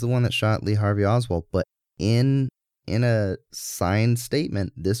 He was the one that shot Lee Harvey Oswald. But in a signed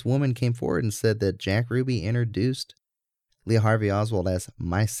statement, this woman came forward and said that Jack Ruby introduced Lee Harvey Oswald as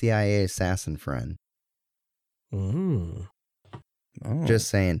my CIA assassin friend. Oh. Just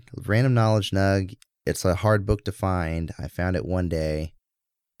saying, random knowledge nug. It's a hard book to find. I found it one day.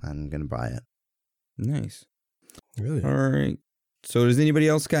 I'm gonna buy it. Nice. Really? All right. So does anybody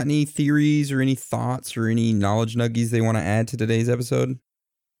else got any theories or any thoughts or any knowledge nuggies they want to add to today's episode?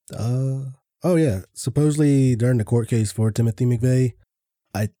 Oh yeah. Supposedly during the court case for Timothy McVeigh,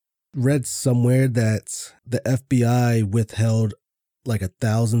 I read somewhere that the FBI withheld like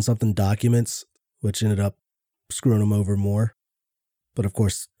 1,000-something documents, which ended up screwing him over more. But of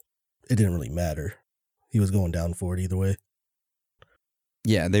course, it didn't really matter. He was going down for it either way.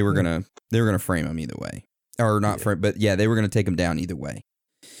 Yeah, they were gonna frame him either way, or not frame, but yeah, they were gonna take him down either way.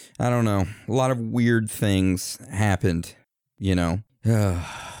 I don't know. A lot of weird things happened, and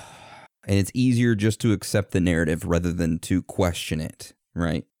it's easier just to accept the narrative rather than to question it,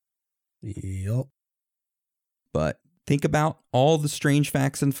 right? Yup. But think about all the strange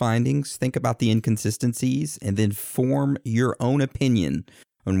facts and findings. Think about the inconsistencies, and then form your own opinion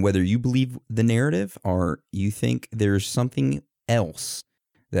on whether you believe the narrative or you think there's something else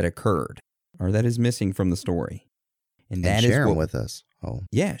that occurred or that is missing from the story. And that share is what, it with us. Oh,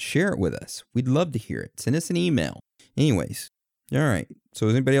 yeah, share it with us. We'd love to hear it. Send us an email. Anyways, all right. So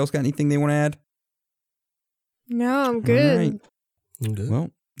has anybody else got anything they want to add? No, I'm good. All right. I'm good.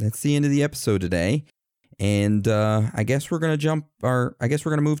 Well, that's the end of the episode today. And I guess we're going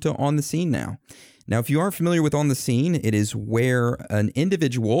to move to On the Scene now. Now, if you aren't familiar with On the Scene, it is where an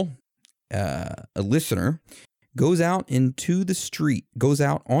individual, a listener, goes out onto the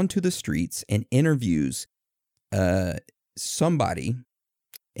streets and interviews somebody,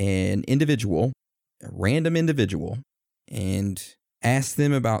 an individual, a random individual, and asks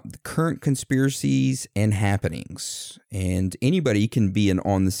them about the current conspiracies and happenings. And anybody can be an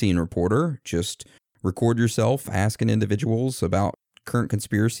On the Scene reporter. Just record yourself asking individuals about current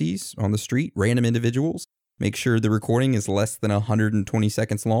conspiracies on the street, random individuals. Make sure the recording is less than 120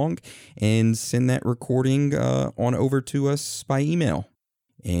 seconds long and send that recording on over to us by email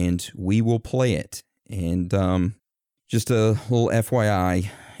and we will play it. And just a little FYI,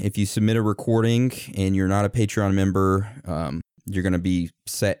 if you submit a recording and you're not a Patreon member, you're going to be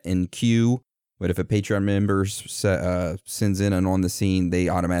set in queue. But if a Patreon member sends in an On the Scene, they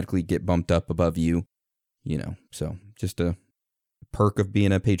automatically get bumped up above you, so just a perk of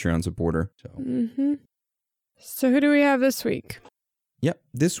being a Patreon supporter. So who do we have this week? Yep.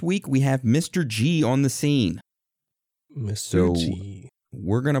 This week we have Mr. G on the scene. Mr. G.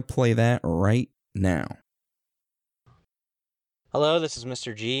 We're going to play that right now. Hello, this is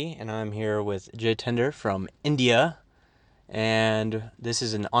Mr. G, and I'm here with Jitender from India, and this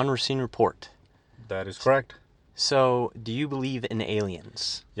is an On Scene report. That is correct. So, do you believe in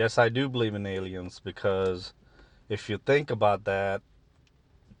aliens? Yes, I do believe in aliens because if you think about that,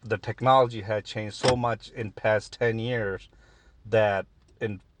 the technology had changed so much in past 10 years that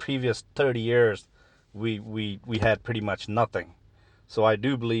in previous 30 years we had pretty much nothing. So I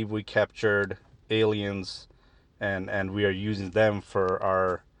do believe we captured aliens, and we are using them for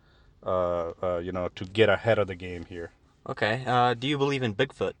our, to get ahead of the game here. Okay. Do you believe in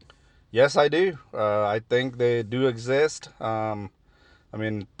Bigfoot? Yes, I do. I think they do exist. I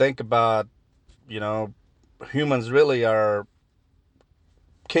mean, think about, humans really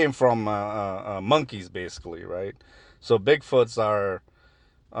came from monkeys, basically, right? So Bigfoots are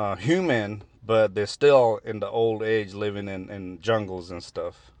human, but they're still in the old age living in jungles and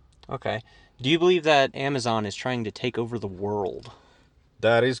stuff. Okay. Do you believe that Amazon is trying to take over the world?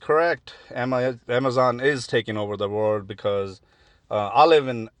 That is correct. Amazon is taking over the world because I live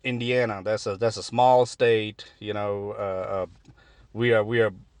in Indiana. That's a small state. We are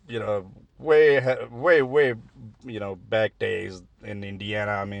way back days in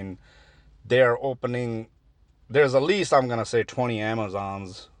Indiana. I mean, they are opening. There's at least, I'm gonna say, 20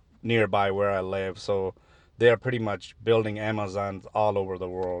 Amazons nearby where I live. So they are pretty much building Amazons all over the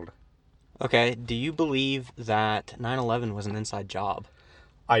world. Okay. Do you believe that 9/11 was an inside job?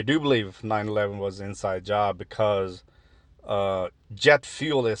 I do believe 9/11 was an inside job because jet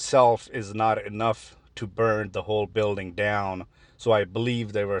fuel itself is not enough to burn the whole building down. So I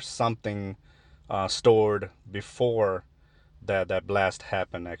believe there was something stored before that blast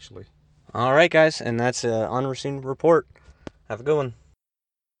happened, actually. All right, guys, and that's an on-scene report. Have a good one.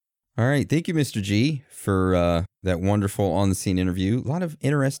 All right. Thank you, Mr. G, for that wonderful on-the-scene interview. A lot of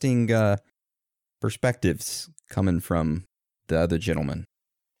interesting perspectives coming from the other gentleman.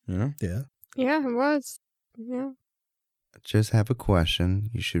 Yeah. Yeah, it was. Yeah. Just have a question.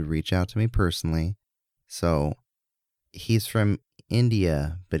 You should reach out to me personally. So, he's from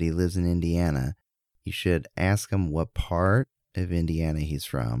India, but he lives in Indiana. You should ask him what part of Indiana he's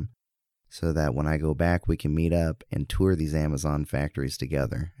from, so that when I go back, we can meet up and tour these Amazon factories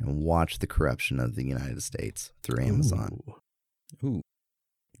together and watch the corruption of the United States through Amazon. Ooh.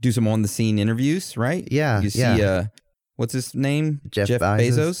 Do some on-the-scene interviews, right? Yeah, You see, yeah. What's his name? Jeff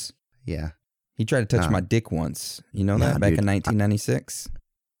Bezos? Yeah. He tried to touch my dick once. You know Yeah, that? Back dude. in 1996?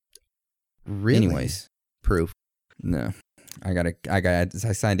 Really? Anyways. Proof. No. I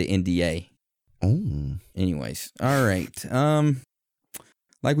signed an NDA. Oh. Anyways. All right.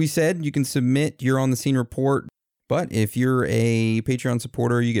 Like we said, you can submit your on-the-scene report, but if you're a Patreon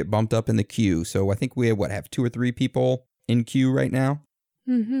supporter, you get bumped up in the queue. So I think we have 2 or 3 people in queue right now?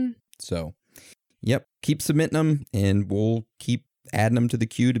 Mm-hmm. So, yep, keep submitting them, and we'll keep adding them to the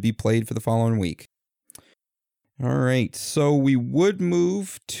queue to be played for the following week. All right, so we would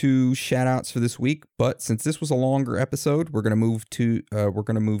move to shout-outs for this week, but since this was a longer episode, we're gonna move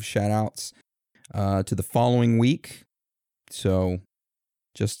shout-outs to the following week. So,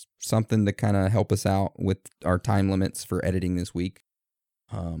 just something to kind of help us out with our time limits for editing this week.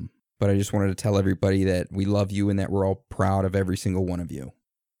 But I just wanted to tell everybody that we love you and that we're all proud of every single one of you.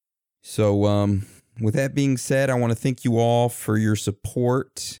 So, with that being said, I want to thank you all for your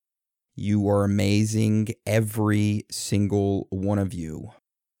support. You are amazing, every single one of you.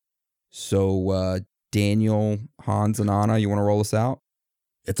 So, Daniel, Hans, and Anna, you want to roll us out?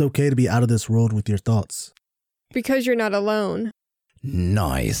 It's okay to be out of this world with your thoughts. Because you're not alone.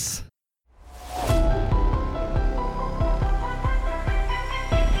 Nice.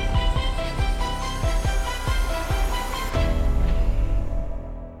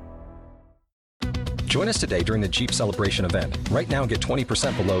 Join us today during the Jeep Celebration event. Right now, get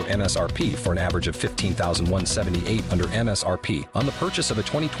 20% below MSRP for an average of $15,178 under MSRP on the purchase of a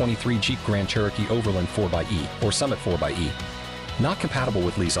 2023 Jeep Grand Cherokee Overland 4xE or Summit 4xE. Not compatible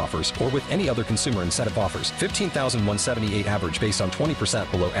with lease offers or with any other consumer incentive offers. $15,178 average based on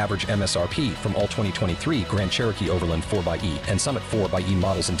 20% below average MSRP from all 2023 Grand Cherokee Overland 4xE and Summit 4xE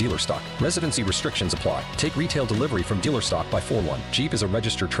models in dealer stock. Residency restrictions apply. Take retail delivery from dealer stock by 4/1. Jeep is a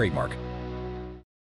registered trademark.